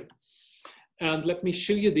previously. And let me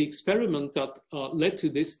show you the experiment that led to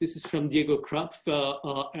this. This is from Diego Krapf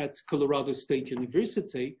at Colorado State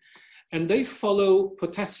University. And they follow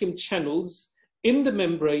potassium channels in the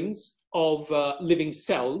membranes of living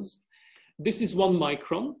cells. This is 1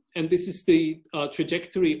 micron, and this is the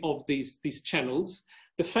trajectory of these channels.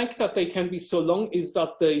 The fact that they can be so long is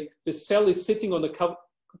that the cell is sitting on a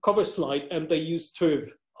cover slide, and they use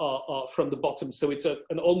turf from the bottom. So it's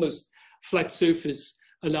an almost flat surface,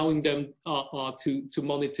 allowing them to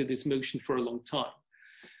monitor this motion for a long time.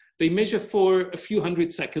 They measure for a few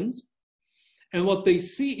hundred seconds. And what they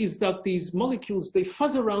see is that these molecules, they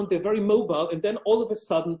fuzz around, they're very mobile, and then all of a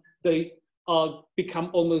sudden they become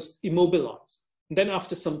almost immobilized. And then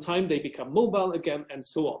after some time, they become mobile again, and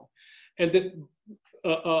so on. And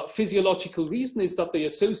the physiological reason is that they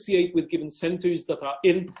associate with given centers that are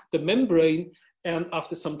in the membrane, and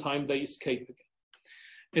after some time, they escape again.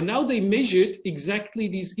 And now they measured exactly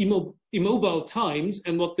these immobile times,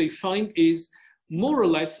 and what they find is more or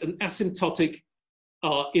less an asymptotic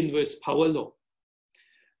inverse power law.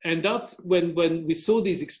 And that, when we saw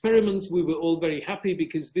these experiments, we were all very happy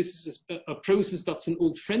because this is a process that's an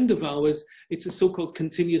old friend of ours. It's a so-called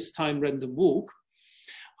continuous time random walk.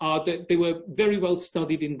 They were very well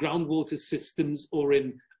studied in groundwater systems or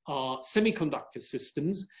in semiconductor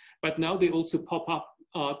systems, but now they also pop up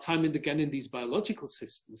time and again in these biological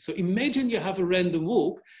systems. So imagine you have a random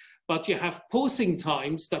walk, but you have pausing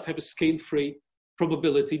times that have a scale-free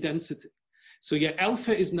probability density. So your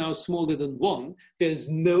alpha is now smaller than 1. There's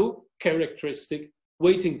no characteristic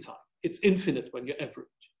waiting time. It's infinite when you average.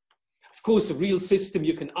 Of course, a real system,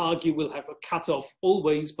 you can argue, will have a cutoff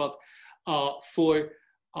always, but for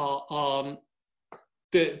the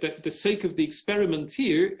sake of the experiment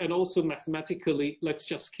here, and also mathematically, let's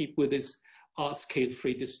just keep with this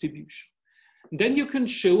scale-free distribution. And then you can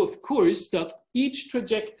show, of course, that each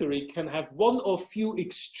trajectory can have one or few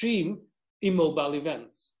extreme immobile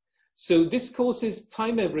events. So this causes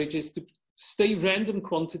time averages to stay random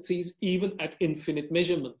quantities even at infinite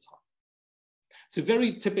measurement time. It's a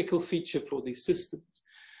very typical feature for these systems.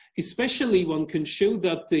 Especially one can show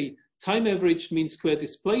that the time average mean square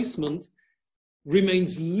displacement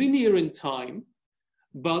remains linear in time,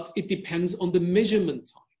 but it depends on the measurement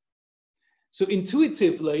time. So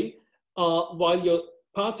intuitively, while your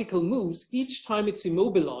particle moves, each time it's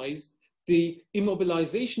immobilized, the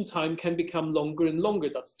immobilization time can become longer and longer.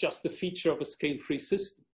 That's just a feature of a scale-free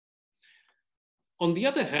system. On the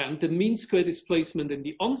other hand, the mean square displacement in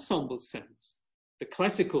the ensemble sense, the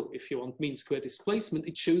classical, if you want, mean square displacement,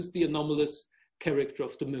 it shows the anomalous character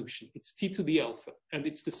of the motion. It's t to the alpha, and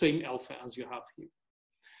it's the same alpha as you have here.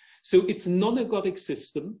 So it's a non-ergodic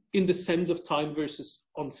system in the sense of time versus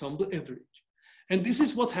ensemble average. And this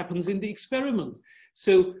is what happens in the experiment.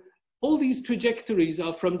 So all these trajectories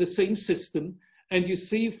are from the same system, and you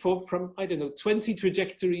see from, I don't know, 20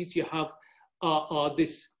 trajectories, you have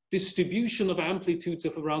this distribution of amplitudes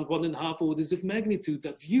of around 1.5 orders of magnitude.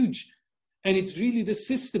 That's huge. And it's really the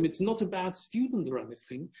system. It's not a bad student or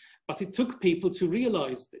anything, but it took people to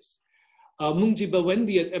realize this. Mungi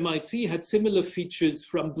Bawendi at MIT had similar features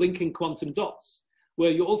from blinking quantum dots, where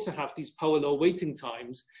you also have these power law waiting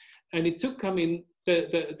times. And it took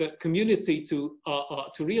the community to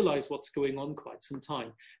realize what's going on quite some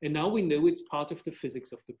time. And now we know it's part of the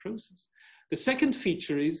physics of the process. The second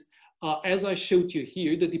feature is, as I showed you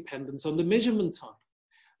here, the dependence on the measurement time.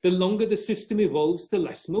 The longer the system evolves, the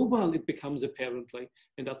less mobile it becomes apparently.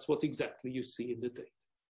 And that's what exactly you see in the data.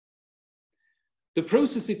 The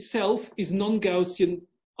process itself is non-Gaussian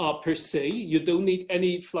per se. You don't need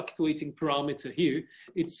any fluctuating parameter here.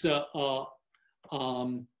 It's, it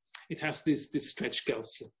has this stretch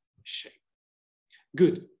Gaussian shape.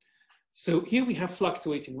 Good. So here we have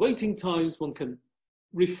fluctuating waiting times. One can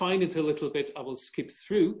refine it a little bit. I will skip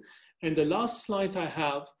through. And the last slide I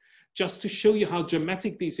have, just to show you how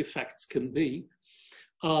dramatic these effects can be.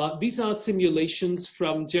 These are simulations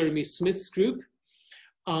from Jeremy Smith's group,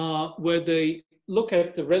 where they look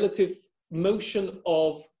at the relative motion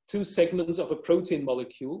of two segments of a protein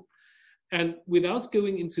molecule. And without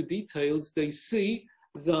going into details, they see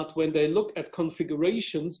that when they look at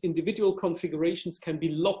configurations, individual configurations can be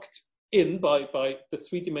locked in by the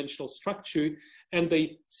three-dimensional structure, and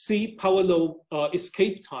they see power law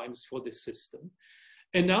escape times for this system.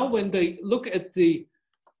 And now when they look at they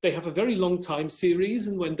have a very long time series,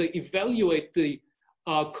 and when they evaluate the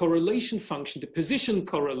correlation function, the position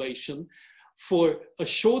correlation for a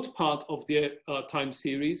short part of their time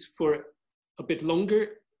series, for a bit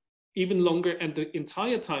longer, even longer, and the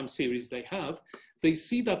entire time series they have, they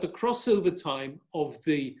see that the crossover time of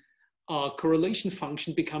the correlation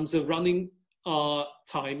function becomes a running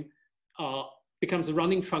becomes a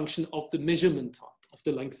running function of the measurement time, of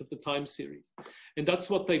the length of the time series. And that's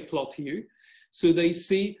what they plot here. So they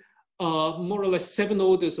see more or less 7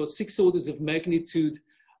 orders or 6 orders of magnitude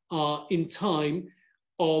in time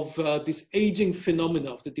of this aging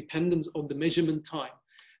phenomena of the dependence on the measurement time.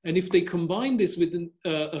 And if they combine this with an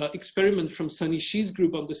experiment from Sunny Shi's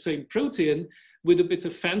group on the same protein, with a bit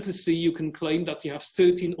of fantasy, you can claim that you have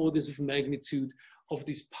 13 orders of magnitude of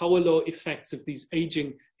these power law effects, of these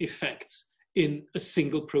aging effects in a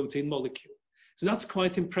single protein molecule. So that's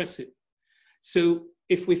quite impressive. So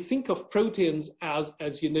if we think of proteins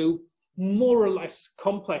as you know, more or less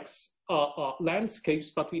complex landscapes,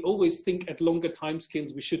 but we always think at longer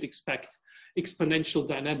timescales we should expect exponential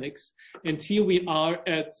dynamics. And here we are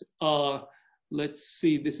at, let's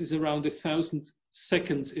see, this is around 1,000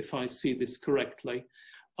 seconds, if I see this correctly.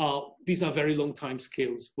 These are very long time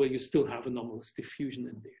scales where you still have anomalous diffusion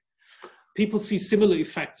in there. People see similar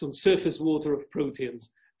effects on surface water of proteins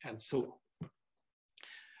and so on.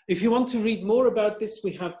 If you want to read more about this,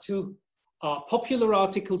 we have 2 popular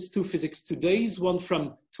articles, 2 Physics Todays, one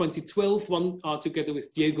from 2012, one together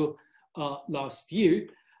with Diego last year.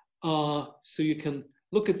 So you can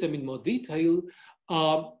look at them in more detail.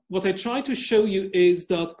 What I try to show you is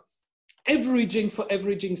that averaging for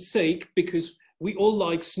averaging's sake, because we all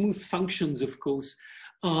like smooth functions, of course,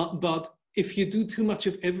 but if you do too much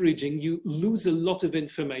of averaging, you lose a lot of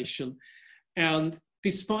information. And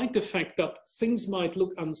despite the fact that things might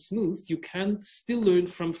look unsmooth, you can still learn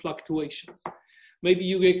from fluctuations. Maybe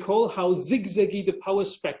you recall how zigzaggy the power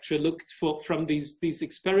spectra looked from these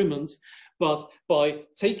experiments, but by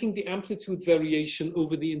taking the amplitude variation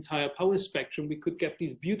over the entire power spectrum, we could get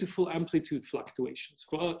these beautiful amplitude fluctuations,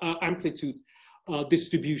 for amplitude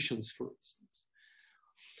distributions, for instance.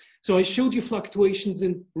 So I showed you fluctuations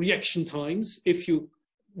in reaction times. If you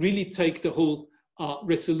really take the whole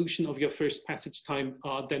resolution of your first passage time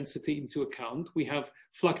density into account, we have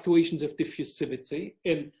fluctuations of diffusivity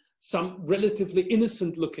in some relatively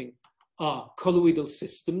innocent looking colloidal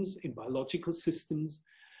systems, in biological systems.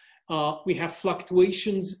 We have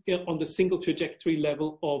fluctuations on the single trajectory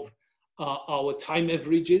level of our time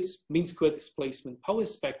averages, mean square displacement power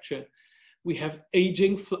spectra. We have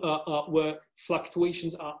aging where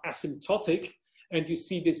fluctuations are asymptotic, and you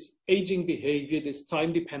see this aging behavior, this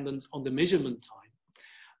time dependence on the measurement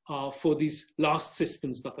time for these last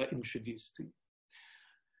systems that are introduced to you.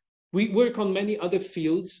 We work on many other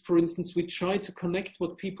fields. For instance, we try to connect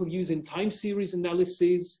what people use in time series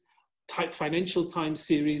analysis, financial time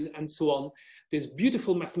series, and so on. There's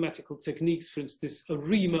beautiful mathematical techniques, for instance,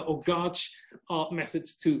 Riemann or Gauge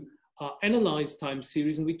methods to analyze time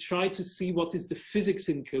series, and we try to see what is the physics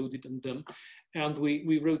encoded in them. And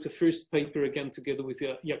we wrote a first paper again together with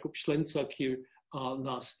Jakub Schlenzak here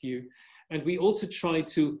last year. And we also try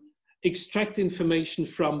to extract information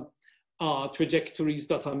from trajectories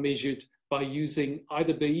that are measured by using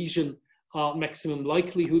either Bayesian maximum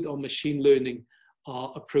likelihood or machine learning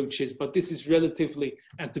approaches, but this is relatively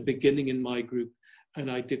at the beginning in my group,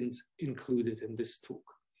 and I didn't include it in this talk.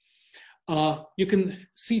 You can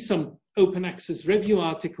see some open access review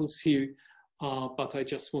articles here, but I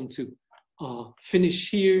just want to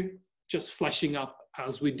finish here, just flashing up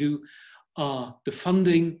as we do the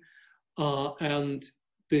funding and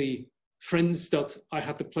the friends that I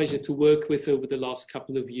had the pleasure to work with over the last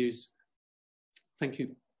couple of years. Thank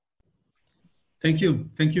you. Thank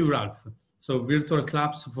you, Ralf. So virtual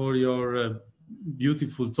claps for your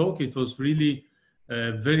beautiful talk. It was really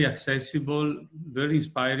very accessible, very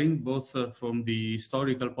inspiring, both from the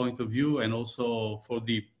historical point of view and also for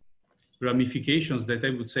the ramifications that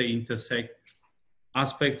I would say intersect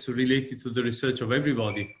aspects related to the research of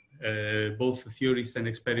everybody, both theorists and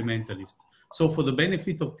experimentalists. So for the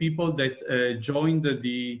benefit of people that joined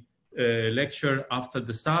the lecture after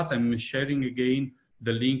the start, I'm sharing again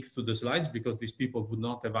the link to the slides because these people would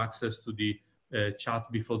not have access to the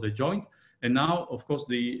chat before they joined. And now, of course,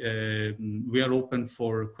 we are open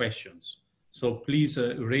for questions. So please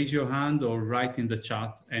raise your hand or write in the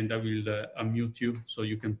chat and I will unmute you so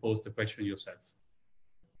you can pose the question yourself.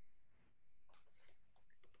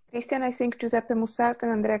 Christian, I think Giuseppe Mussardo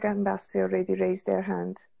and Andrea Gambassi already raised their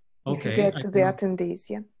hand. Okay. If you get to the attendees,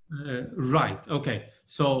 yeah. Right, okay.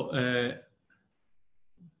 So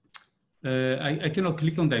I cannot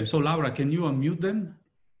click on them. So Laura, can you unmute them?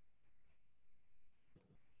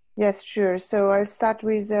 Yes, sure. So I'll start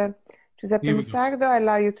with Giuseppe Mussardo. I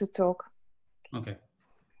allow you to talk. Okay.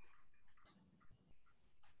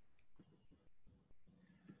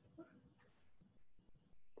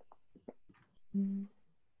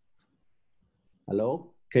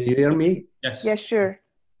 Hello, can you hear me? Yes. Yes, sure.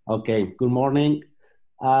 Okay, good morning.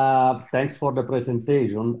 Thanks for the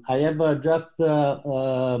presentation. I have just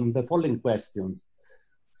the following questions.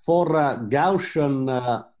 For Gaussian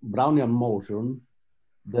Brownian motion,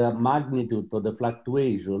 the magnitude of the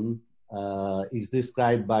fluctuation is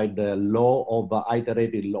described by the law of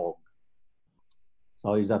iterated log.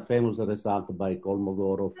 So it's a famous result by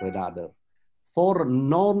Kolmogorov and others. For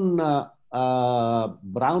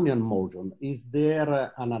non-Brownian motion, is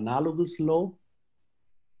there an analogous law?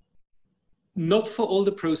 Not for all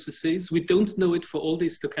the processes. We don't know it for all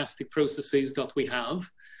these stochastic processes that we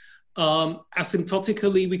have.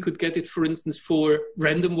 Asymptotically, we could get it, for instance, for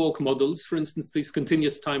random walk models, for instance, these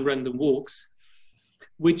continuous time random walks,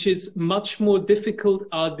 which is much more difficult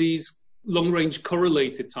are these long-range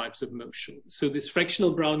correlated types of motion. So this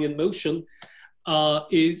fractional Brownian motion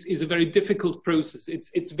is a very difficult process.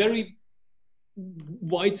 It's very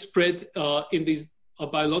widespread in these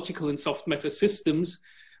biological and soft matter systems,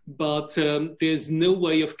 but there's no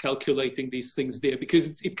way of calculating these things there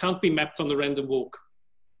because it can't be mapped on a random walk.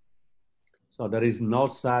 So there is no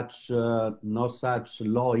such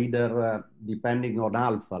law either, depending on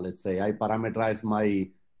alpha. Let's say I parameterize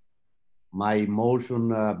my motion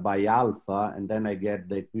by alpha, and then I get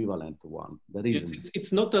the equivalent one. There isn't. Yes,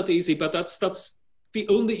 it's not that easy, but that's the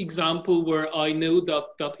only example where I know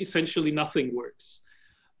that essentially nothing works.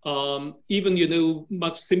 Even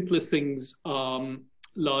much simpler things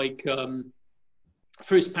like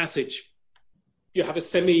first passage. You have a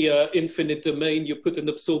semi-infinite domain, you put an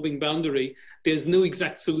absorbing boundary. There's no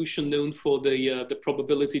exact solution known for the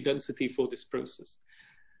probability density for this process.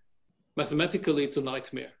 Mathematically, it's a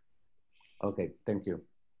nightmare. Okay, thank you.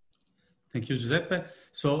 Thank you, Giuseppe.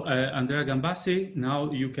 So Andrea Gambassi,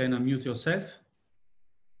 now you can unmute yourself.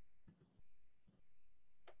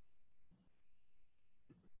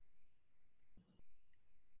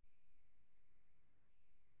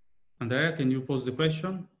 Andrea, can you pose the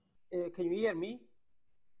question? Can you hear me?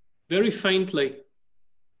 Very faintly.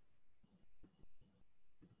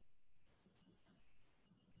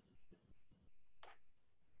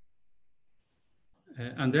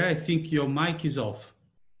 Andrea, I think your mic is off.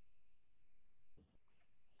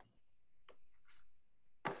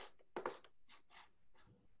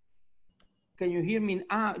 Can you hear me?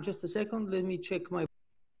 Just a second. Let me check my.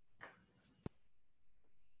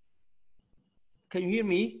 Can you hear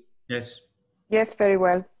me? Yes. Yes, very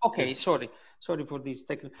well. Okay, sorry for this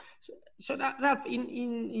technical. So Ralf,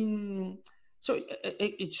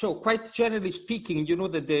 so quite generally speaking, you know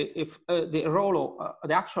that the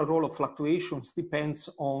actual role of fluctuations depends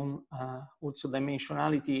on also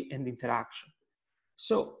dimensionality and interaction.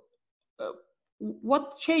 So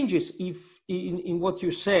what changes if in what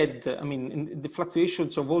you said? I mean, in the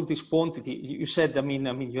fluctuations of all this quantity, you said. I mean,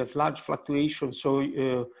 you have large fluctuations, so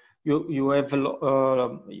you have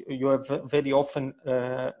very often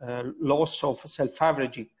loss of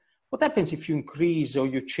self-averaging. What happens if you increase or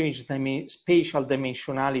you change spatial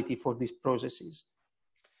dimensionality for these processes?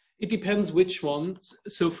 It depends which one.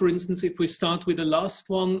 So for instance, if we start with the last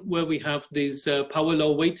one where we have these power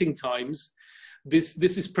law waiting times, this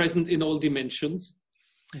is present in all dimensions.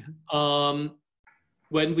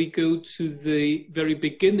 When we go to the very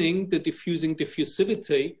beginning, the diffusing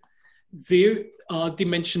diffusivity, their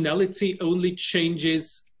dimensionality only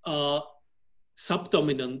changes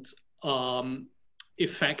subdominant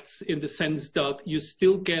effects, in the sense that you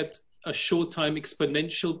still get a short time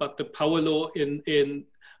exponential, but the power law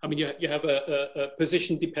I mean, you have a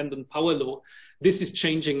position dependent power law. This is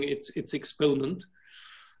changing its exponent.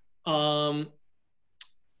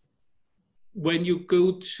 When you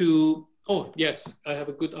go to, oh yes, I have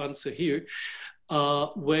a good answer here.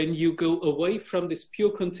 When you go away from this pure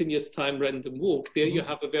continuous time random walk, there you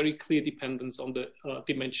have a very clear dependence on the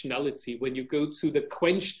dimensionality. When you go to the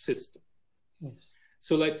quenched system,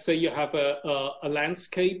 so let's say you have a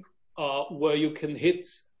landscape where you can hit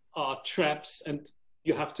traps, and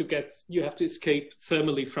you have to escape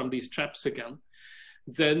thermally from these traps again.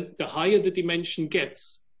 Then the higher the dimension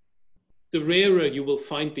gets, the rarer you will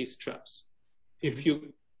find these traps, if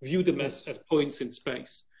you view them as points in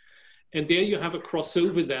space. And there you have a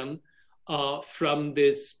crossover then from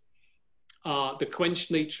this, the quenched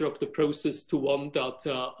nature of the process to one that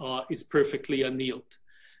is perfectly annealed.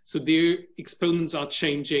 So their exponents are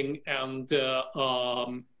changing, and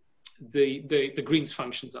the Green's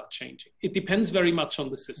functions are changing. It depends very much on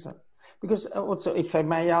the system. Because also, if I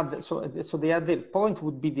may add, so the other point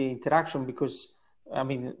would be the interaction, because I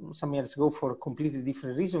mean, some years ago, for completely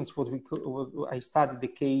different reasons, I studied the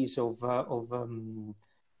case of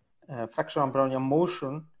fractional Brownian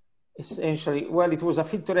motion. Essentially, well, it was a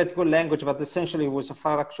field theoretical language, but essentially it was a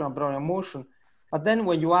fractional Brownian motion. But then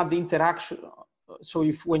when you add the interaction, so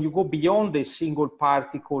when you go beyond the single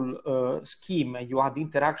particle scheme and you add the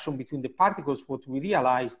interaction between the particles, what we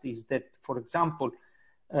realized is that, for example,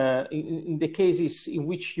 in the cases in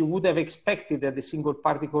which you would have expected at the single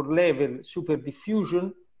particle level super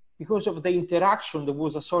diffusion, because of the interaction, there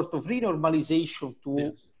was a sort of renormalization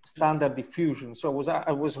to standard diffusion. So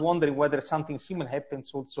I was wondering whether something similar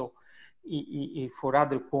happens also for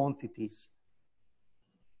other quantities.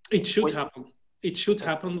 It should happen. It should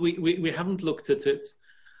happen. We haven't looked at it,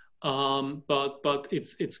 but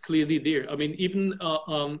it's clearly there. I mean, even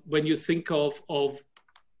when you think of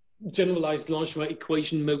generalized Langevin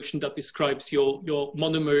equation motion that describes your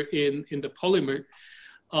monomer in the polymer,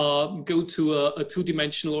 go to a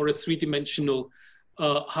two-dimensional or a three-dimensional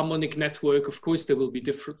harmonic network, of course there will be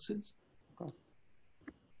differences.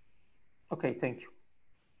 Okay, thank you.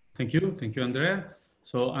 Thank you, Andrea.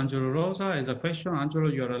 So Angelo Rosa has a question. Angelo,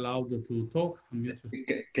 you are allowed to talk.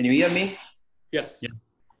 Can you hear me? Yes.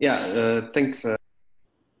 Yeah, thanks.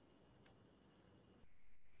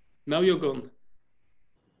 Now you're gone.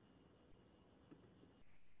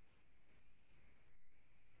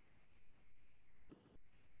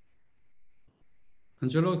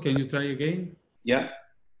 Angelo, can you try again? Yeah.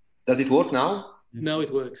 Does it work now? Now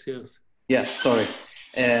it works, yes. Yeah, sorry.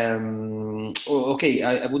 Okay,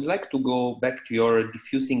 I would like to go back to your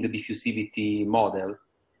diffusing the diffusivity model.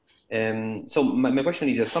 So my question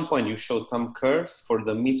is, at some point you showed some curves for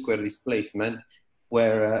the mean square displacement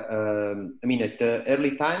where, I mean, at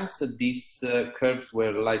early times, these curves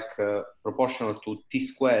were like proportional to t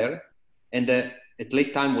square, and at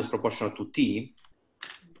late time was proportional to t.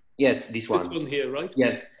 Yes, this one. This one here, right?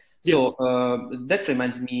 Yes. So that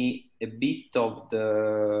reminds me a bit of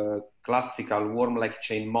the classical worm-like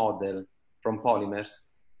chain model from polymers,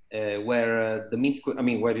 where the mean square, I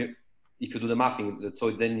mean, where if you do the mapping,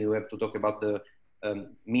 so then you have to talk about the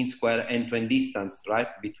mean square end-to-end distance, right,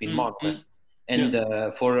 between monomers. And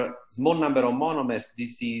for a small number of monomers,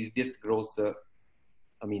 that grows,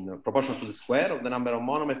 I mean, proportional to the square of the number of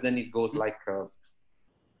monomers, then it goes like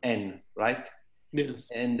n, right? Yes.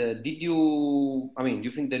 And did you, I mean, do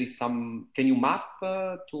you think there is some, can you map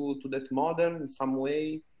to that model in some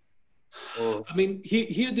way? Or? I mean,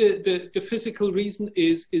 here the physical reason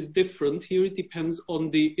is different. Here it depends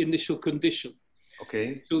on the initial condition.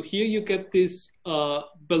 Okay. So here you get this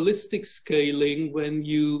ballistic scaling when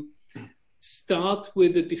you start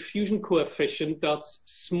with a diffusion coefficient that's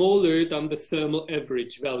smaller than the thermal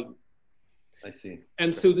average value. I see.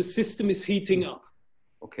 And so the system is heating up.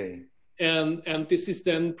 Okay. And this is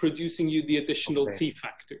then producing you the additional T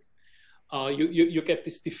factor. You get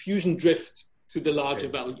this diffusion drift to the larger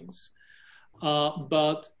values.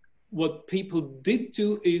 But what people did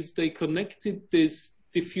do is they connected this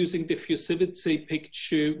diffusing diffusivity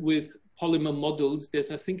picture with polymer models.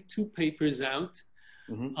 There's, I think, 2 papers out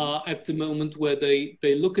at the moment where they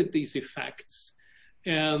look at these effects.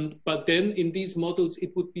 But then in these models,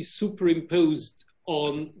 it would be superimposed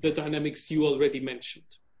on the dynamics you already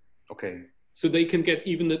mentioned. Okay. So they can get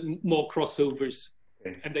even more crossovers.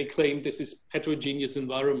 Okay. And they claim this is heterogeneous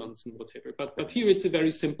environments and whatever. But here it's a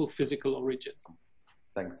very simple physical origin.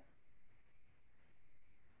 Thanks.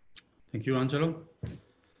 Thank you, Angelo.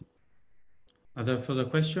 Are there further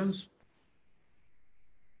questions?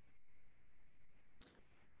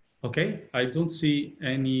 Okay, I don't see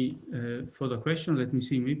any further questions. Let me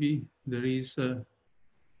see, maybe there is... oh,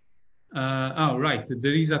 right,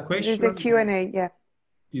 there is a question. There's a Q&A, yeah.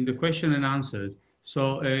 In the question and answers. So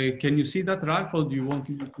can you see that, Ralf, or do you want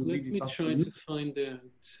me to read it? Let me try to find it.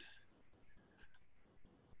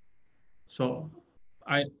 So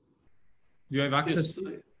do you have access?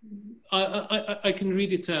 Yes, I can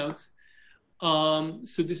read it out.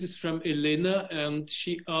 So this is from Elena, and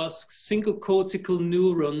she asks, single cortical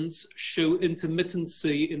neurons show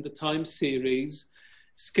intermittency in the time series,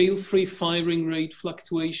 scale-free firing rate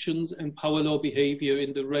fluctuations, and power law behavior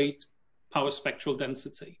in the rate power spectral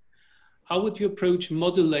density. How would you approach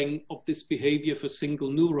modeling of this behavior for single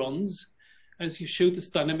neurons? As you showed, this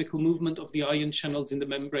dynamical movement of the ion channels in the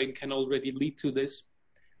membrane can already lead to this.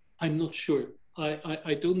 I'm not sure.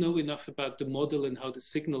 I don't know enough about the model and how the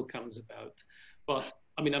signal comes about. But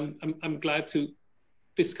I mean, I'm glad to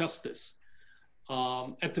discuss this.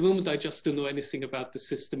 At the moment, I just don't know anything about the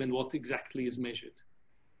system and what exactly is measured.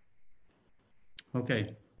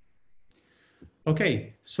 Okay.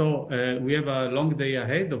 Okay, so we have a long day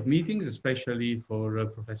ahead of meetings, especially for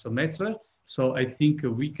Professor Metzler. So I think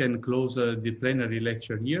we can close the plenary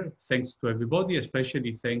lecture here. Thanks to everybody,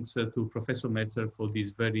 especially thanks to Professor Metzler for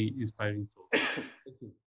this very inspiring talk. Thank you.